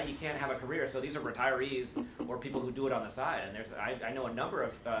doing it, right? You can't have a career. So these are retirees or people who do it on the side. And I know a number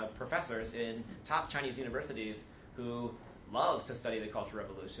of professors in top Chinese universities who love to study the Cultural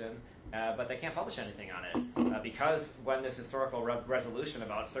Revolution, but they can't publish anything on it because when this historical resolution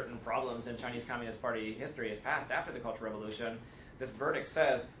about certain problems in Chinese Communist Party history is passed after the Cultural Revolution, this verdict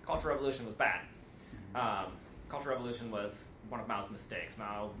says Cultural Revolution was bad. Cultural Revolution was one of Mao's mistakes.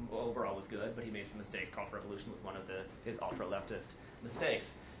 Mao overall was good, but he made some mistakes. Cultural Revolution was one of his ultra-leftist mistakes.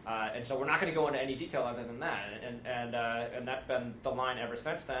 And so we're not going to go into any detail other than that. And that's been the line ever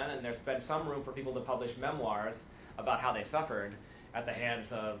since then. And there's been some room for people to publish memoirs about how they suffered at the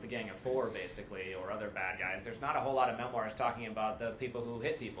hands of the Gang of Four, basically, or other bad guys. There's not a whole lot of memoirs talking about the people who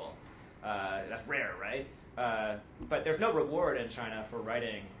hit people. That's rare, right? But there's no reward in China for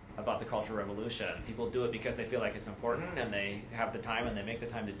writing about the Cultural Revolution. People do it because they feel like it's important and they have the time and they make the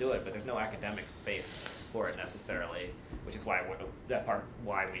time to do it, but there's no academic space for it necessarily, which is why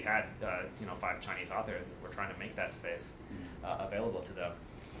we had 5 Chinese authors. We're trying to make that space available to them.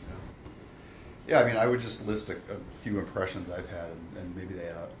 Yeah, I mean, I would just list a few impressions I've had, and maybe they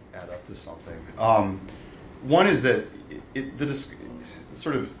add up to something. One is that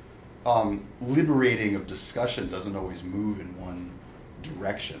liberating of discussion doesn't always move in one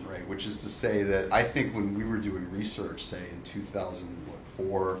direction, right? Which is to say that I think when we were doing research, say in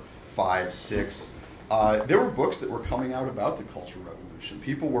 2004, 5, 6, there were books that were coming out about the Cultural Revolution.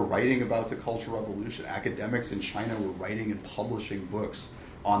 People were writing about the Cultural Revolution. Academics in China were writing and publishing books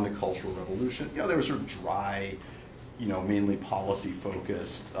on the Cultural Revolution. They were sort of dry, mainly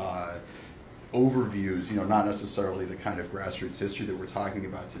policy-focused overviews, not necessarily the kind of grassroots history that we're talking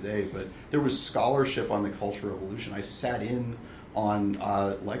about today, but there was scholarship on the Cultural Revolution. I sat in on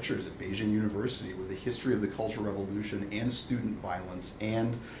lectures at Beijing University where the history of the Cultural Revolution and student violence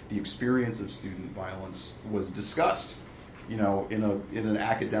and the experience of student violence was discussed, in an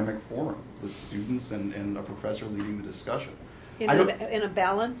academic forum with students and a professor leading the discussion. In a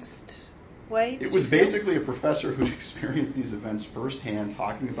balanced way? It was basically a professor who experienced these events firsthand,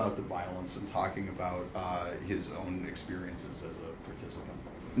 talking about the violence and talking about his own experiences as a participant,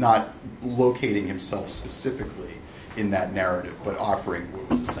 not locating himself specifically in that narrative, but offering what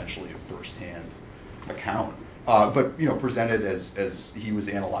was essentially a firsthand account. But presented as he was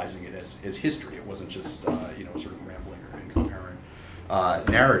analyzing it as history. It wasn't just sort of rambling or incoherent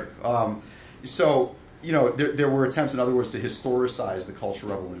narrative. So there were attempts, in other words, to historicize the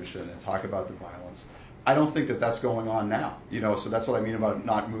Cultural Revolution and talk about the violence. I don't think that that's going on now. So that's what I mean about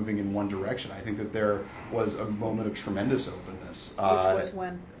not moving in one direction. I think that there was a moment of tremendous openness. Which was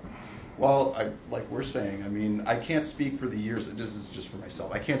when? Well, like we're saying, I mean, I can't speak for the years. This is just for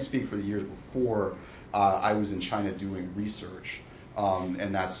myself. I can't speak for the years before I was in China doing research,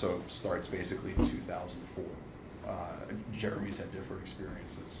 and that starts basically in 2004. Jeremy's had different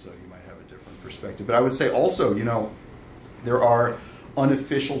experiences, so you might have a different perspective. But I would say also, there are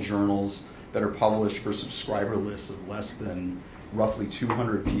unofficial journals that are published for subscriber lists of less than roughly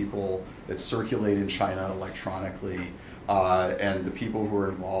 200 people that circulate in China electronically. And the people who are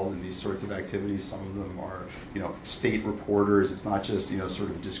involved in these sorts of activities, some of them are, state reporters. It's not just, sort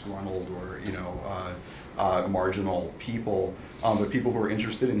of disgruntled or, marginal people, but people who are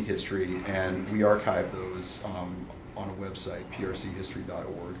interested in history. And we archive those on a website,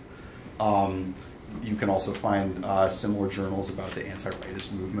 prchihistory.org. You can also find similar journals about the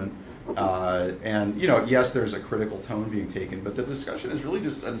anti-rightist movement. And, yes, there's a critical tone being taken, but the discussion is really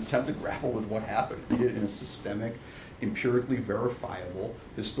just an attempt to grapple with what happened, read it in a systemic, empirically verifiable,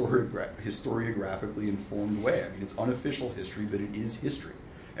 historiographically informed way. I mean, it's unofficial history, but it is history.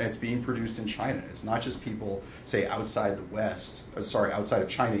 And it's being produced in China. It's not just people, say, outside of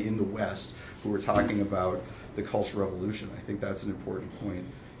China in the West who are talking about the Cultural Revolution. I think that's an important point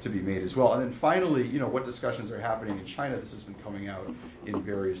to be made as well. And then finally, what discussions are happening in China. This has been coming out in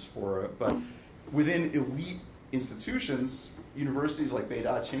various fora. But within elite institutions, universities like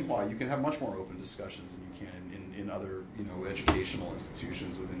Beida, Tsinghua, you can have much more open discussions than you can in other, educational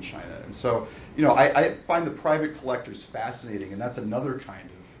institutions within China. And so, I find the private collectors fascinating, and that's another kind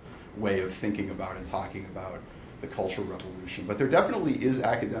of way of thinking about and talking about the Cultural Revolution. But there definitely is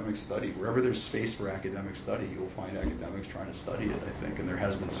academic study. Wherever there's space for academic study, you'll find academics trying to study it, I think, and there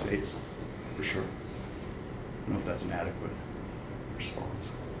has been space, for sure. I don't know if that's an adequate response.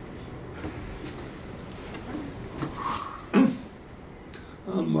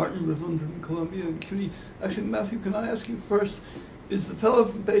 Martin Rifflin from Columbia and CUNY. Actually, Matthew, can I ask you first, is the fellow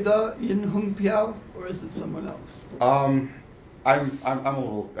from Beida Yin Hung Piao, or is it someone else? I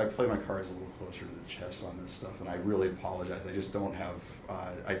play my cards a little closer to the chest on this stuff, and I really apologize. I just don't have,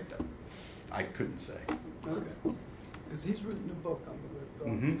 I couldn't say. Okay. Because he's written a book on the Red Dog.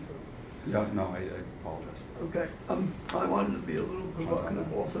 Mm-hmm. So. Yeah, no, I apologize. Okay. I wanted to be a little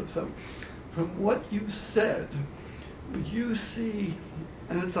provocative also. So, from what you said, would you see,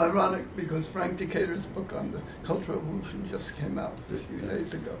 and it's ironic because Frank Decatur's book on the Cultural Revolution just came out a few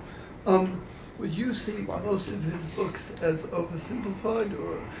days ago. Would you see most of his books as oversimplified,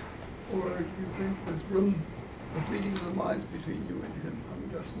 or do you think there's room of reading the lines between you and him? I'm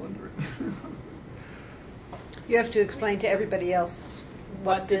just wondering. You have to explain to everybody else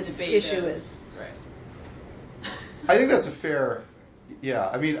what this issue is. Right. I think that's a fair. Yeah,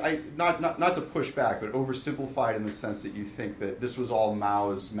 I mean, not to push back, but oversimplified in the sense that you think that this was all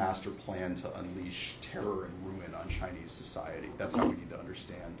Mao's master plan to unleash terror and ruin on Chinese society. That's how we need to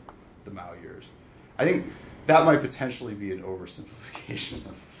understand the Mao years. I think that might potentially be an oversimplification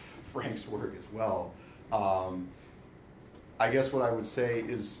of Frank's work as well. I guess what I would say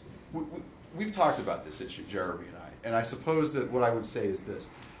is, we've talked about this issue, Jeremy and I suppose that what I would say is this.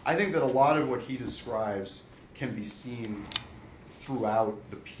 I think that a lot of what he describes can be seen throughout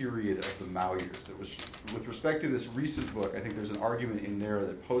the period of the Mao years. That was, with respect to this recent book, I think there's an argument in there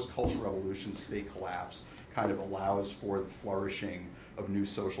that post-Cultural Revolution state collapse kind of allows for the flourishing of new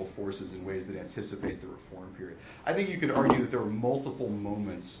social forces in ways that anticipate the reform period. I think you could argue that there were multiple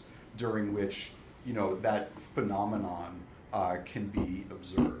moments during which, that phenomenon can be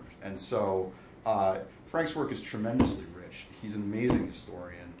observed. And so Frank's work is tremendously rich. He's an amazing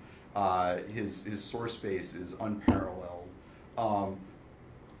historian. His source base is unparalleled.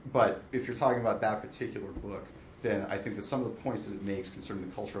 But if you're talking about that particular book, then I think that some of the points that it makes concerning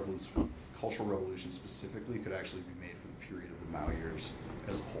the Cultural Revolution specifically could actually be made for the period of the Mao years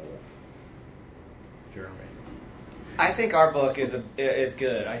as a whole. Jeremy? I think our book is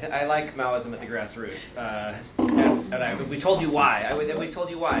good. I like Maoism at the Grassroots, and we told you why. We've told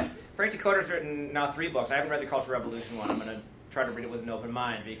you why. Frank Decatur's written now 3 books. I haven't read the Cultural Revolution one. I'm going to try to read it with an open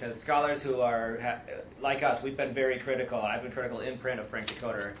mind, because scholars who are like us, we've been very critical. I've been critical in print of Frank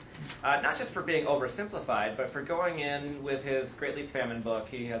Decatur, not just for being oversimplified, but for going in with his Great Leap Famine book.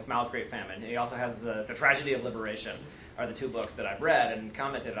 He has Mao's Great Famine. He also has the Tragedy of Liberation, are the 2 books that I've read and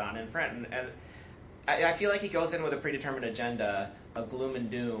commented on in print. And I feel like he goes in with a predetermined agenda of gloom and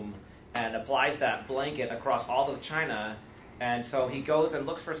doom and applies that blanket across all of China. And so he goes and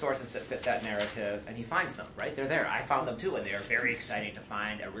looks for sources that fit that narrative, and he finds them, right? They're there. I found them too, and they are very exciting to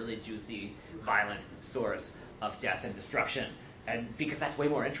find a really juicy, violent source of death and destruction. And because that's way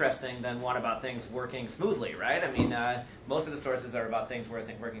more interesting than one about things working smoothly, right? I mean, most of the sources are about things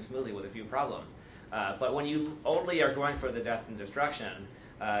working smoothly with a few problems. But when you only are going for the death and destruction,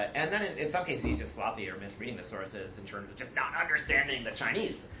 and then in some cases he's just sloppy or misreading the sources in terms of just not understanding the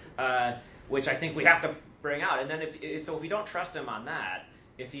Chinese, which I think we have to bring out. And then if you don't trust him on that,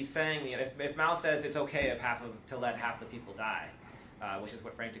 if he's saying, if Mao says it's okay to let half the people die, which is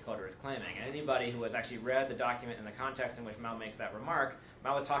what Frank Decatur is claiming, and anybody who has actually read the document in the context in which Mao makes that remark,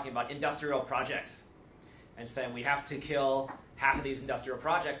 Mao was talking about industrial projects. and saying we have to kill half of these industrial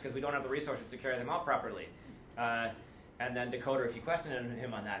projects because we don't have the resources to carry them out properly. And then Decoder, if you question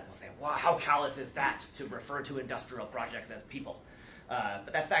him on that, will say, "Wow, how callous is that to refer to industrial projects as people?"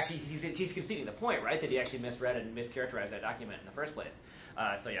 But that's actually, he's conceding the point, right, that he actually misread and mischaracterized that document in the first place.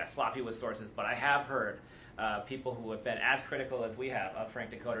 So yeah, sloppy with sources. But I have heard people who have been as critical as we have of Frank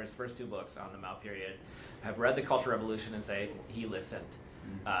Decoder's first two books on the Mao period have read The Cultural Revolution and say he listened.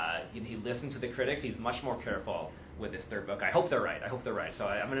 He listened to the critics. He's much more careful with his third book. I hope they're right. So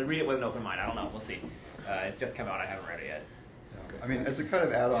I'm going to read it with an open mind. I don't know. We'll see. It's just come out. I haven't read it yet. Yeah. I mean, as a kind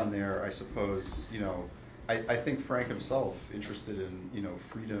of add-on there, I suppose, I think Frank himself, interested in,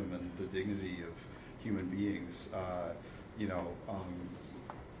 freedom and the dignity of human beings,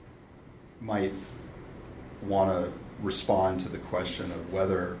 might want to respond to the question of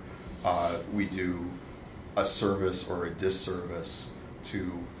whether we do a service or a disservice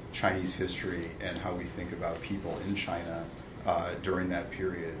to Chinese history and how we think about people in China during that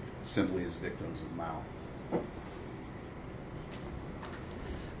period simply as victims of Mao.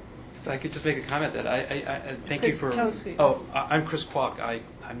 If I could just make a comment that I thank Chris, you for. Tell us who you are. I'm Chris Kwok.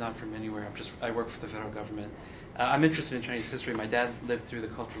 I'm not from anywhere. I work for the federal government. I'm interested in Chinese history. My dad lived through the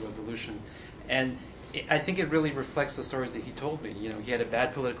Cultural Revolution, and I think it really reflects the stories that he told me. He had a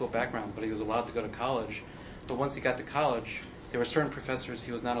bad political background, but he was allowed to go to college. But once he got to college, there were certain professors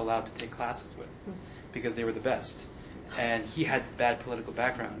he was not allowed to take classes with because they were the best. And he had bad political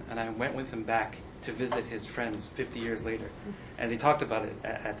background, and I went with him back to visit his friends 50 years later, and they talked about it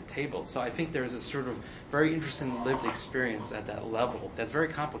at the table. So I think there's a sort of very interesting lived experience at that level that's very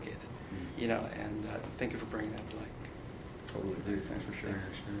complicated, and thank you for bringing that to light. Totally agree. Thanks for sharing your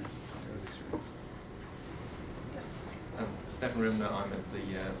experience. Stefan Rimner, I'm at the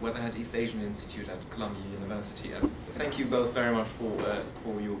Weatherhead East Asian Institute at Columbia University. Thank you both very much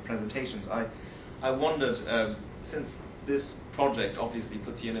for your presentations. I wondered, since this project obviously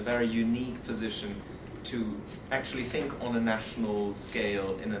puts you in a very unique position to actually think on a national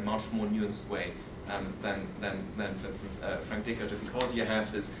scale in a much more nuanced way than for instance, Frank Decoder, because you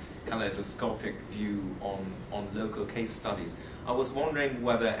have this kaleidoscopic view on local case studies. I was wondering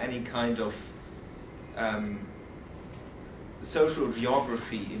whether any kind of social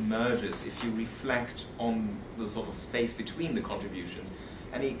geography emerges if you reflect on the sort of space between the contributions,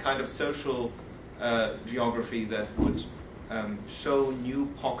 any kind of social geography that would show new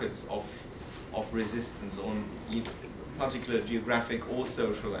pockets of resistance on particular geographic or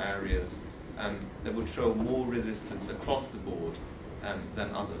social areas that would show more resistance across the board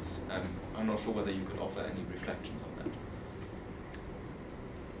than others. I'm not sure whether you could offer any reflections on that.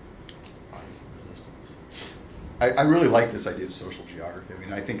 I really like this idea of social geography. I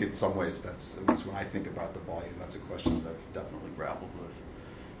mean, I think in some ways that's, at least when I think about the volume, that's a question that I've definitely grappled with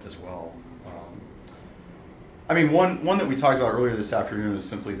as well. I mean, one that we talked about earlier this afternoon is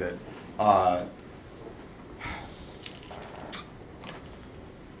simply that I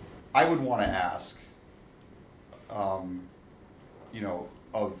would want to ask,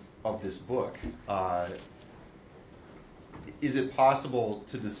 of this book, is it possible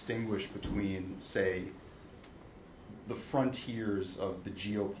to distinguish between, say, the frontiers of the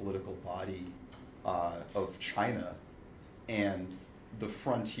geopolitical body of China and the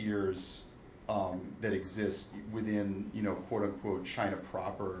frontiers that exist within, quote unquote, China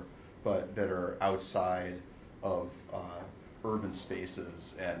proper, but that are outside of urban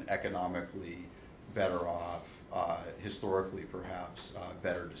spaces and economically better off, historically perhaps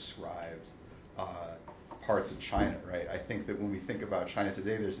better described parts of China, right? I think that when we think about China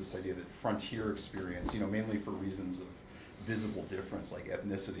today, there's this idea that frontier experience, mainly for reasons of visible difference like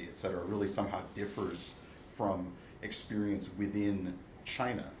ethnicity, et cetera, really somehow differs from experience within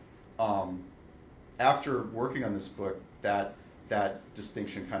China. After working on this book, that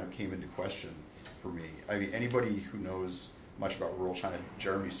distinction kind of came into question for me. I mean, anybody who knows much about rural China,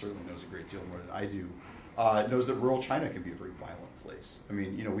 Jeremy certainly knows a great deal more than I do, knows that rural China can be a very violent place. I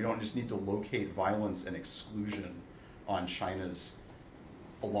mean, we don't just need to locate violence and exclusion along China's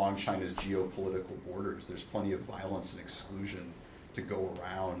geopolitical borders. There's plenty of violence and exclusion to go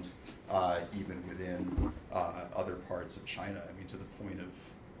around, even within other parts of China. I mean, to the point of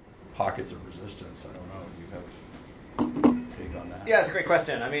pockets of resistance. I don't know. Do you have a take on that? Yeah, it's a great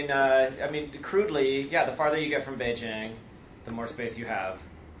question. I mean, crudely, the farther you get from Beijing, the more space you have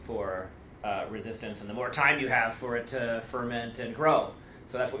for resistance, and the more time you have for it to ferment and grow.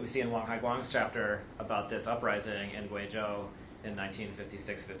 So that's what we see in Wang Haiguang's chapter about this uprising in Guizhou in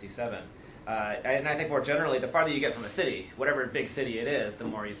 1956-57. And I think more generally, the farther you get from a city, whatever big city it is, the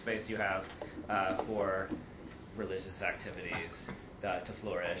more space you have for religious activities, to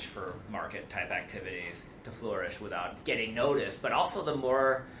flourish, for market type activities to flourish without getting noticed, but also the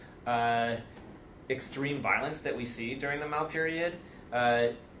more extreme violence that we see during the Mao period,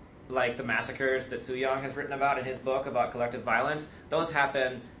 like the massacres that Su Yang has written about in his book about collective violence, those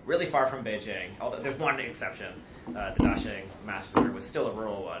happen really far from Beijing. Although there's one exception, the Dasheng massacre was still a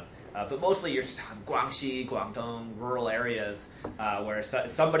rural one. But mostly you're just talking Guangxi, Guangdong, rural areas where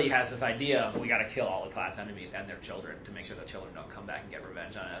somebody has this idea of we got to kill all the class enemies and their children to make sure the children don't come back and get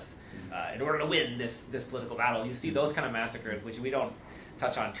revenge on us in order to win this political battle. You see those kind of massacres, which we don't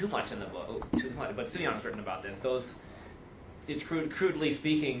touch on too much in the book, but Su Yang has written about this. It's crudely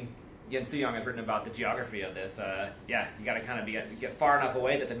speaking, again, Su Yang has written about the geography of this. You got to kind of get far enough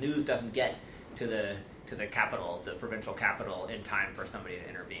away that the news doesn't get to the capital, the provincial capital, in time for somebody to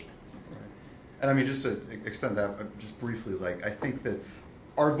intervene. And I mean, just to extend that just briefly, like, I think that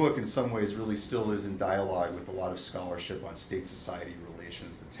our book in some ways really still is in dialogue with a lot of scholarship on state-society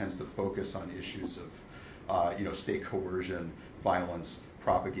relations that tends to focus on issues of, state coercion, violence,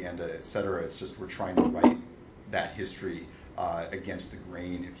 propaganda, et cetera. It's just we're trying to write that history against the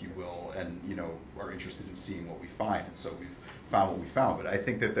grain, if you will, and, are interested in seeing what we find. And so we've found what we found. But I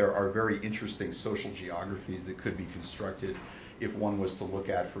think that there are very interesting social geographies that could be constructed if one was to look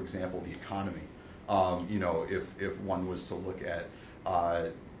at, for example, the economy. If one was to look at,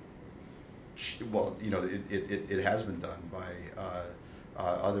 it has been done by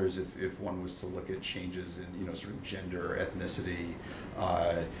others. If one was to look at changes in, sort of gender, ethnicity,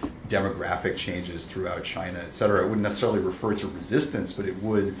 demographic changes throughout China, et cetera, it wouldn't necessarily refer to resistance, but it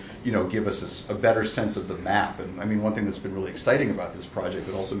would, give us a better sense of the map. And I mean, one thing that's been really exciting about this project,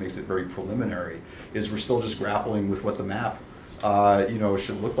 but also makes it very preliminary, is we're still just grappling with what the map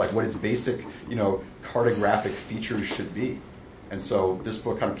should look like, what its basic, cartographic features should be. And so this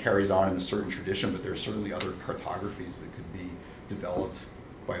book kind of carries on in a certain tradition, but there are certainly other cartographies that could be developed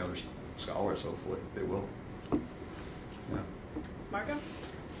by other scholars, hopefully. They will. Yeah. Margot?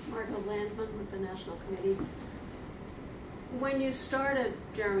 Margot Landman with the National Committee. When you started,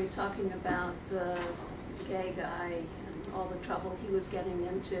 Jeremy, talking about the gay guy and all the trouble he was getting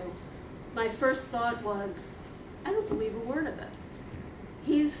into, my first thought was, I don't believe a word of it.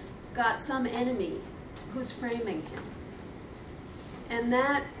 He's got some enemy who's framing him. And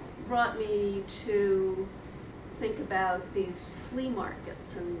that brought me to think about these flea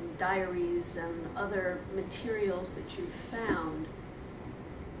markets and diaries and other materials that you found.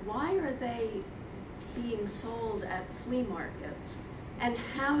 Why are they being sold at flea markets? And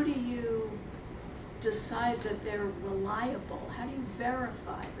how do you decide that they're reliable? How do you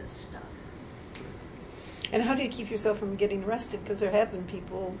verify this stuff? And how do you keep yourself from getting arrested? Because there have been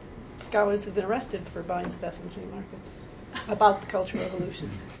scholars who've been arrested for buying stuff in flea markets about the Cultural Revolution.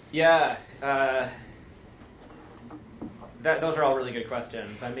 Yeah, those are all really good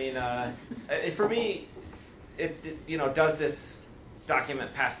questions. I mean, for me, does this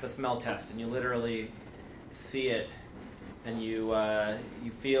document pass the smell test? And you literally see it, and you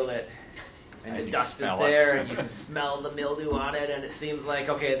feel it, and the dust is there, and you can smell the mildew on it, and it seems like,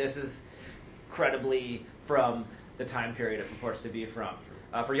 okay, this is credibly from the time period it purports to be from.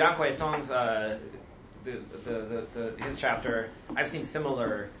 For Yang Hui-song's his chapter, I've seen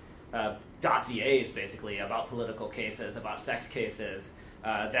similar dossiers, basically, about political cases, about sex cases,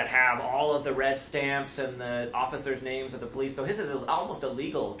 that have all of the red stamps and the officers' names of the police. So his is almost a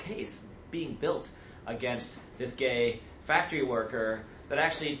legal case being built against this gay factory worker that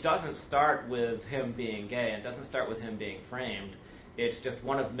actually doesn't start with him being gay and doesn't start with him being framed. It's just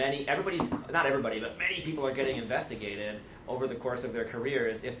one of many, not everybody, but many people are getting investigated over the course of their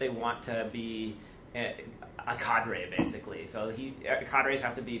careers if they want to be a cadre, basically. So cadres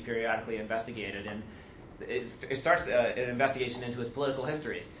have to be periodically investigated, and it starts an investigation into his political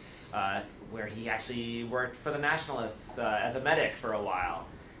history, where he actually worked for the Nationalists as a medic for a while.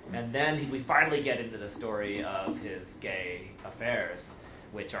 And then we finally get into the story of his gay affairs,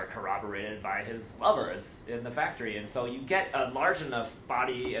 which are corroborated by his lovers in the factory. And so you get a large enough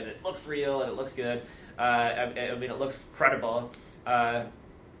body, and it looks real, and it looks good. It looks credible.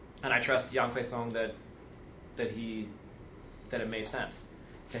 And I trust Yang Hui-song that it made sense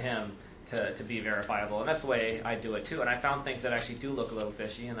to him to be verifiable. And that's the way I do it, too. And I found things that actually do look a little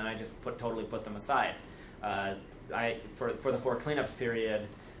fishy, and then I just totally put them aside. For the 4 cleanups period,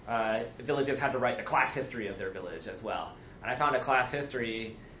 villages had to write the class history of their village as well. And I found a class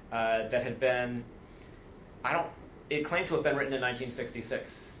history that had been, it claimed to have been written in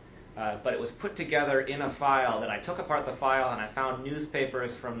 1966, but it was put together in a file that I took apart the file and I found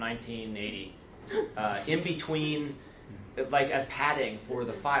newspapers from 1980 in between, like as padding for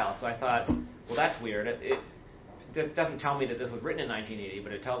the file. So I thought, well, that's weird. this doesn't tell me that this was written in 1980,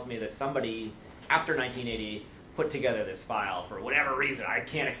 but it tells me that somebody after 1980 put together this file for whatever reason. I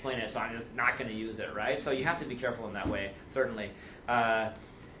can't explain it, so I'm just not going to use it, right? So you have to be careful in that way, certainly. I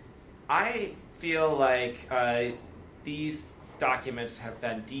feel like these documents have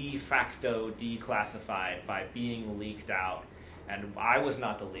been de facto declassified by being leaked out, and I was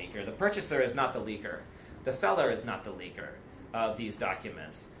not the leaker. The purchaser is not the leaker. The seller is not the leaker of these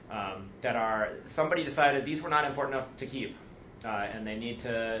documents. Somebody decided these were not important enough to keep, and they need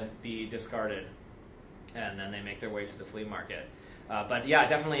to be discarded, and then they make their way to the flea market. But yeah,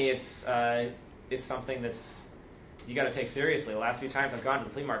 definitely it's something that's you got to take seriously. The last few times I've gone to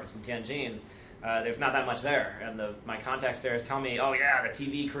the flea markets in Tianjin, there's not that much there, and my contacts there tell me, oh yeah, the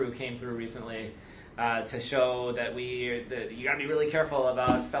TV crew came through recently to show that you got to be really careful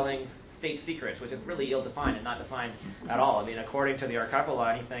about selling state secrets, which is really ill-defined and not defined at all. I mean, according to the archival law,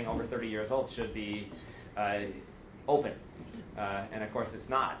 anything over 30 years old should be open, and of course it's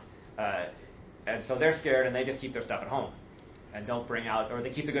not. And so they're scared, and they just keep their stuff at home and don't bring out, or they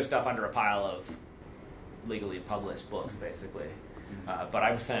keep the good stuff under a pile of legally published books, basically. But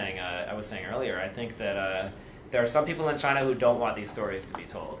I was saying earlier, I think that there are some people in China who don't want these stories to be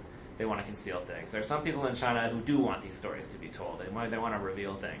told. They want to conceal things. There are some people in China who do want these stories to be told. They want to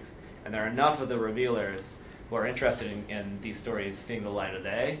reveal things. And there are enough of the revealers who are interested in these stories seeing the light of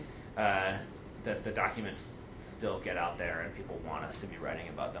day that the documents still get out there, and people want us to be writing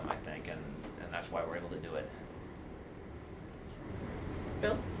about them, I think, and that's why we're able to do it.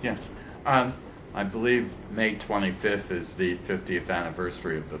 Bill? Yes. I believe May 25th is the 50th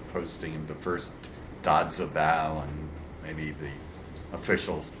anniversary of the posting of the first Dadzi Bao and maybe the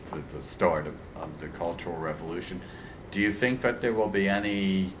officials at the start of the Cultural Revolution. Do you think that there will be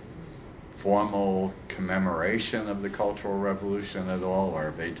any formal commemoration of the Cultural Revolution at all, or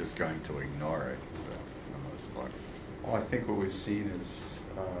are they just going to ignore it for the most part? Well, I think what we've seen is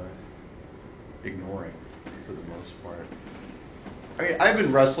ignoring for the most part. I mean, I've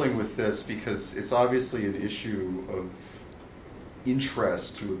been wrestling with this because it's obviously an issue of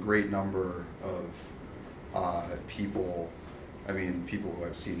interest to a great number of people. I mean, people who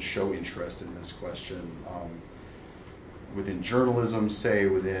I've seen show interest in this question within journalism, say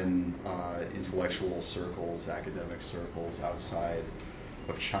within intellectual circles, academic circles outside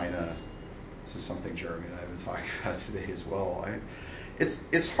of China. This is something Jeremy and I have been talking about today as well.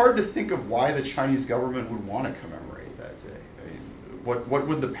 It's hard to think of why the Chinese government would want to commemorate that day. I mean, what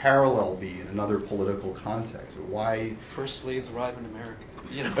would the parallel be in another political context? Why first slaves arrive in America?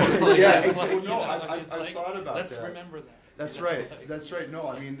 I've thought about let's that. Remember that. That's right. That's right. No,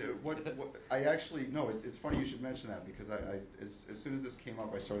 I mean, it's funny you should mention that, because as soon as this came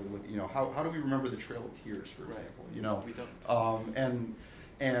up, I started looking. How do we remember the Trail of Tears, for example? We don't.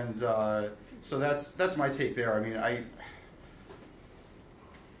 So that's my take there. I mean,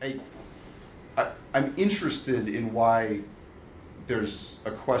 I'm interested in why there's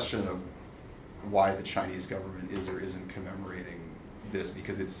a question of why the Chinese government is or isn't commemorating this,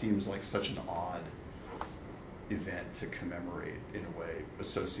 because it seems like such an odd event to commemorate in a way,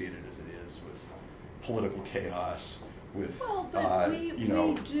 associated as it is with political chaos, with we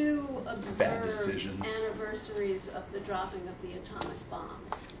do observe bad decisions. Anniversaries of the dropping of the atomic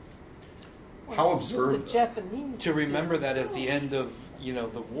bombs. How observed? The Japanese to remember that as the end of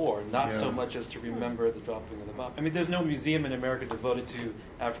the war, not so Yeah. much as to remember the dropping of the bomb. I mean, there's no museum in America devoted to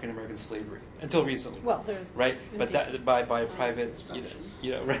African American slavery until recently. Well, there's right, but that by a private,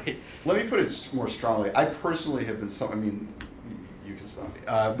 right. Let me put it more strongly. I personally have been you can stop me.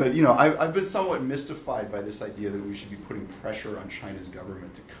 But I've been somewhat mystified by this idea that we should be putting pressure on China's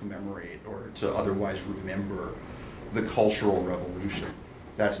government to commemorate or to otherwise remember the Cultural Revolution.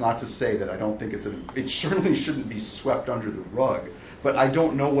 That's not to say that I don't think it certainly shouldn't be swept under the rug, but I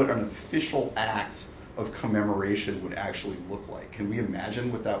don't know what an official act of commemoration would actually look like. Can we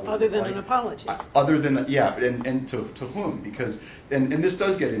imagine what that would other look like? Other than an apology. Other than, and to whom? Because, and this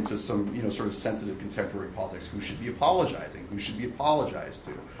does get into some, sort of sensitive contemporary politics. Who should be apologizing? Who should be apologized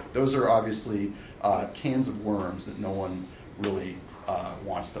to? Those are obviously cans of worms that no one really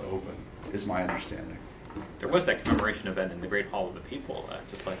wants to open, is my understanding. There was that commemoration event in the Great Hall of the People,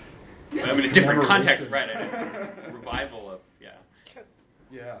 just like, a different context, right? A revival of,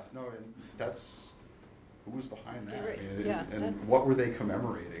 Yeah, no, and that's, who was behind that? Scary. And what were they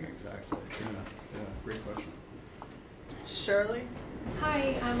commemorating exactly? Yeah, great question. Shirley?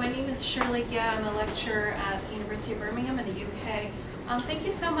 Hi, my name is Shirley Gya. I'm a lecturer at the University of Birmingham in the UK. Thank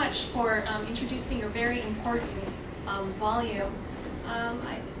you so much for introducing your very important volume.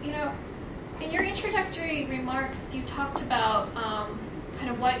 In your introductory remarks, you talked about kind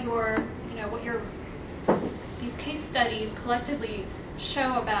of what your these case studies collectively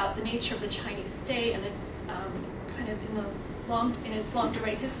show about the nature of the Chinese state and its kind of in its long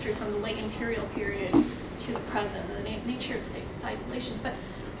direct history from the late imperial period to the present, and the nature of state-society relations. But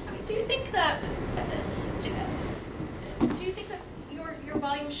I mean, do you think that your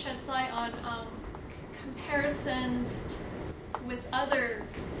volume sheds light on comparisons with other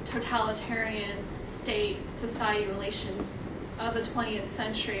totalitarian state-society relations of the 20th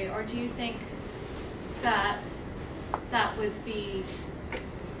century, or do you think that would be,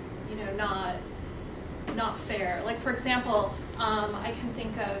 not fair? Like, for example, I can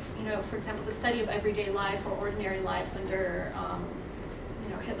think of, for example, the study of everyday life or ordinary life under,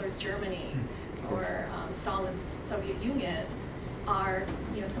 Hitler's Germany or Stalin's Soviet Union are,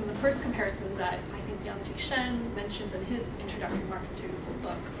 some of the first comparisons that I think Yang Jixen mentions in his introductory remarks to his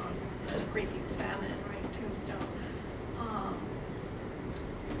book on the Great Leap Famine, right, Tombstone.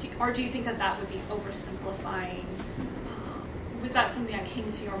 Do you think that would be oversimplifying? Was that something that came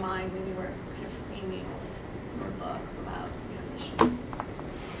to your mind when you were kind of framing your book about,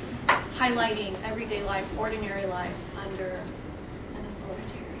 highlighting everyday life, ordinary life under an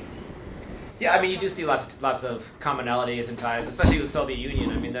authoritarian? Yeah, I mean, you do see lots of commonalities and ties, especially with the Soviet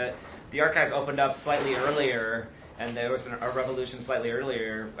Union. I mean, the archive opened up slightly earlier, and there was a revolution slightly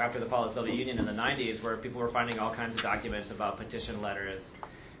earlier after the fall of the Soviet Union in the 90s, where people were finding all kinds of documents about petition letters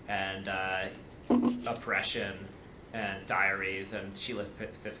and oppression and diaries, and Sheila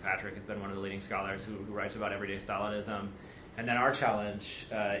Fitzpatrick has been one of the leading scholars who writes about everyday Stalinism. And then our challenge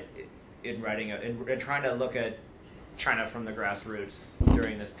in writing, in trying to look at China from the grassroots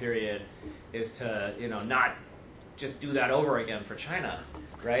during this period is to, not just do that over again for China,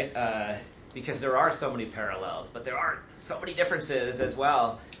 right? Because there are so many parallels, but there are so many differences as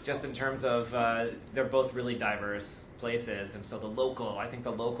well, just in terms of they're both really diverse places, and so I think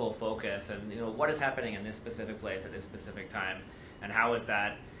the local focus and what is happening in this specific place at this specific time, and how is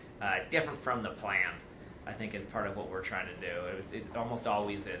that different from the plan, I think is part of what we're trying to do. It almost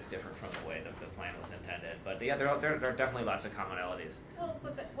always is different from the way that the plan was intended, but yeah, there are definitely lots of commonalities.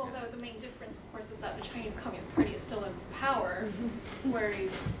 The main difference, of course, is that the Chinese Communist Party is still in power, whereas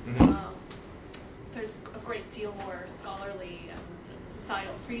there's a great deal more scholarly and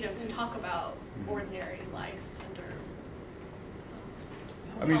societal freedom to talk about ordinary life under.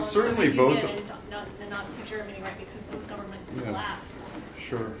 I mean, certainly both. The Nazi Germany, right? Because those governments collapsed.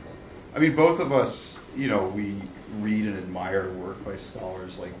 Sure. I mean, both of us, we read and admire work by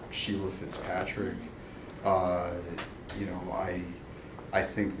scholars like Sheila Fitzpatrick. I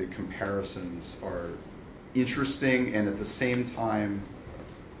think the comparisons are interesting, and at the same time,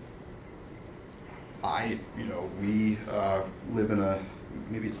 we live in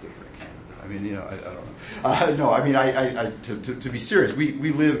maybe it's different in Canada. I mean, I don't know. No, I mean, to be serious,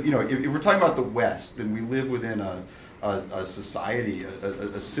 we live, if we're talking about the West, then we live within a society,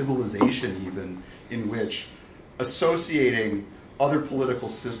 a civilization even, in which associating other political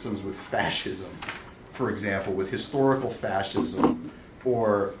systems with fascism, for example, with historical fascism,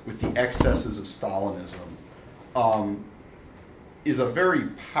 or with the excesses of Stalinism, is a very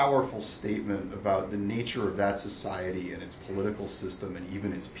powerful statement about the nature of that society and its political system and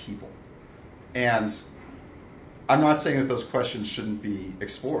even its people. And I'm not saying that those questions shouldn't be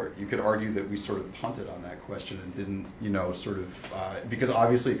explored. You could argue that we sort of punted on that question and didn't, because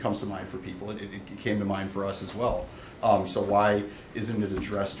obviously it comes to mind for people. It came to mind for us as well. So why isn't it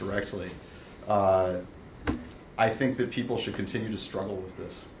addressed directly? I think that people should continue to struggle with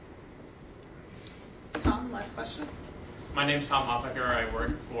this. Tom, last question. My name's Tom Hoffaker. I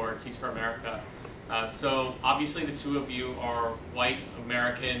work for Teach for America. So obviously the two of you are white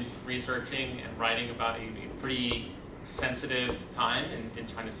Americans researching and writing about a pretty sensitive time in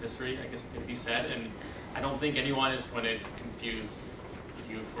China's history, I guess it could be said. And I don't think anyone is going to confuse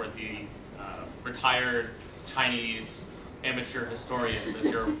you for the retired Chinese amateur historians as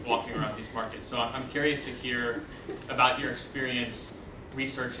you're walking around these markets. So I'm curious to hear about your experience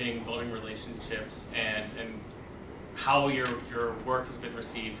researching building relationships and how your work has been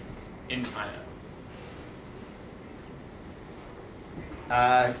received in China.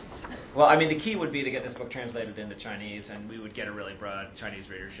 Well, I mean, the key would be to get this book translated into Chinese, and we would get a really broad Chinese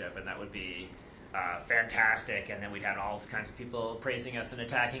readership, and that would be fantastic. And then we'd have all kinds of people praising us and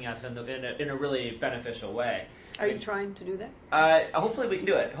attacking us in a really beneficial way. Are you trying to do that? Hopefully we can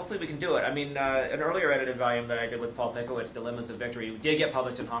do it. I mean, an earlier edited volume that I did with Paul Pickowitz, Dilemmas of Victory, did get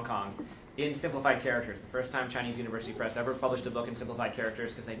published in Hong Kong in simplified characters. The first time Chinese University Press ever published a book in simplified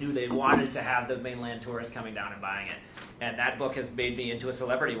characters, because they knew they wanted to have the mainland tourists coming down and buying it. And that book has made me into a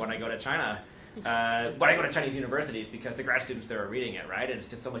celebrity when I go to China. When I go to Chinese universities, because the grad students there are reading it, right? And it's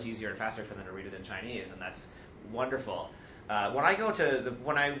just so much easier and faster for them to read it in Chinese. And that's wonderful. When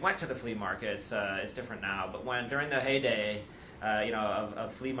I went to the flea markets, it's different now. But during the heyday,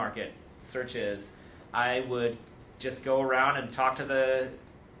 of flea market searches, I would just go around and talk to the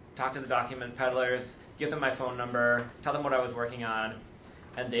document peddlers, give them my phone number, tell them what I was working on,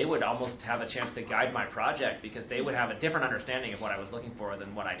 and they would almost have a chance to guide my project because they would have a different understanding of what I was looking for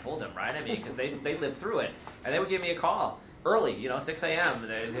than what I told them, right? I mean, because they lived through it, and they would give me a call early, 6 a.m.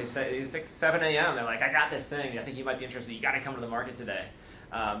 They say 7 a.m. They're like, I got this thing. I think you might be interested. You got to come to the market today.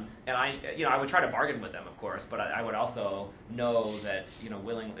 And I would try to bargain with them, of course, but I would also know that,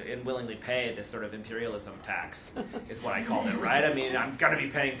 willingly pay this sort of imperialism tax is what I called it, right? I mean, I'm going to be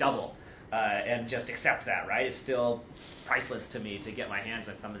paying double, and just accept that, right? It's still priceless to me to get my hands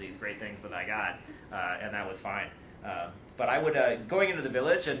on some of these great things that I got, and that was fine. But I would, going into the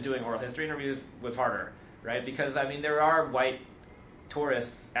village and doing oral history interviews was harder, right? Because, I mean, there are white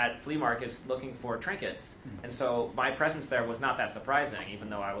tourists at flea markets looking for trinkets. And so my presence there was not that surprising, even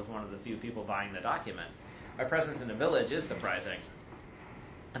though I was one of the few people buying the documents. My presence in the village is surprising.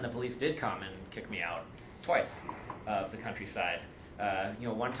 And the police did come and kick me out twice of the countryside.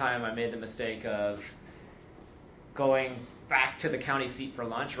 One time I made the mistake of going back to the county seat for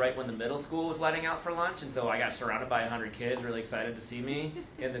lunch right when the middle school was letting out for lunch, and so I got surrounded by 100 kids really excited to see me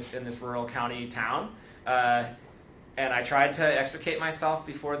in this rural county town. And I tried to extricate myself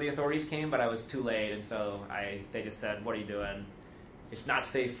before the authorities came, but I was too late, and so they just said, "What are you doing? It's not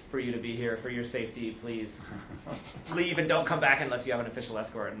safe for you to be here. For your safety, please leave and don't come back unless you have an official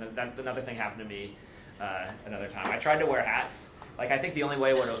escort." And another thing happened to me another time. I tried to wear hats. I think the only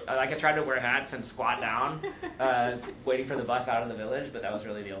way I tried to wear hats and squat down, waiting for the bus out of the village, but that was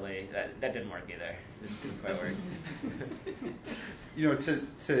really the only that didn't work either. It didn't quite work.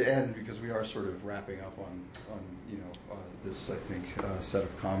 To end, because we are sort of wrapping up on this, I think, set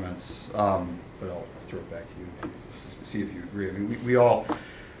of comments, but I'll throw it back to you to see if you agree. I mean,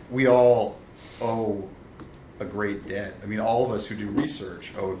 we all owe a great debt. I mean, all of us who do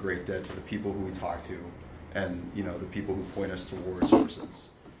research owe a great debt to the people who we talk to, and the people who point us toward sources,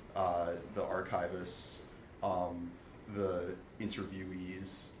 the archivists, the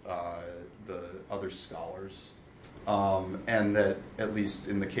interviewees, the other scholars. And that, at least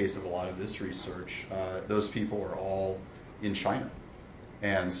in the case of a lot of this research, those people are all in China.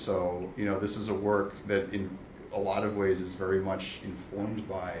 And so, this is a work that in a lot of ways is very much informed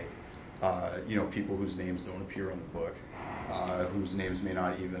by, people whose names don't appear on the book, whose names may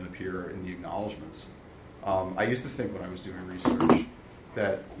not even appear in the acknowledgments. I used to think when I was doing research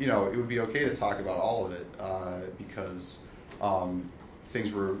that, it would be okay to talk about all of it because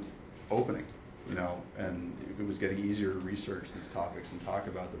things were opening. And it was getting easier to research these topics and talk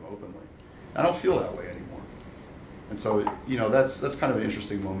about them openly. I don't feel that way anymore. And so, that's kind of an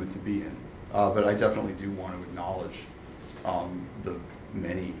interesting moment to be in. But I definitely do want to acknowledge the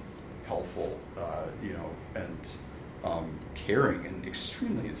many helpful, and caring and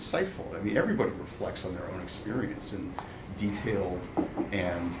extremely insightful. I mean, everybody reflects on their own experience in detailed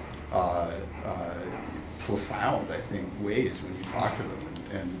and profound, I think, ways when you talk to them.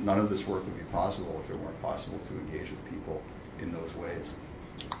 And none of this work would be possible if it weren't possible to engage with people in those ways.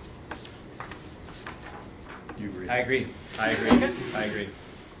 Do you agree? I agree.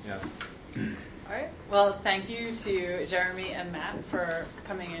 Yeah. All right. Well, thank you to Jeremy and Matt for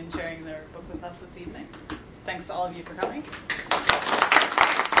coming and sharing their book with us this evening. Thanks to all of you for coming.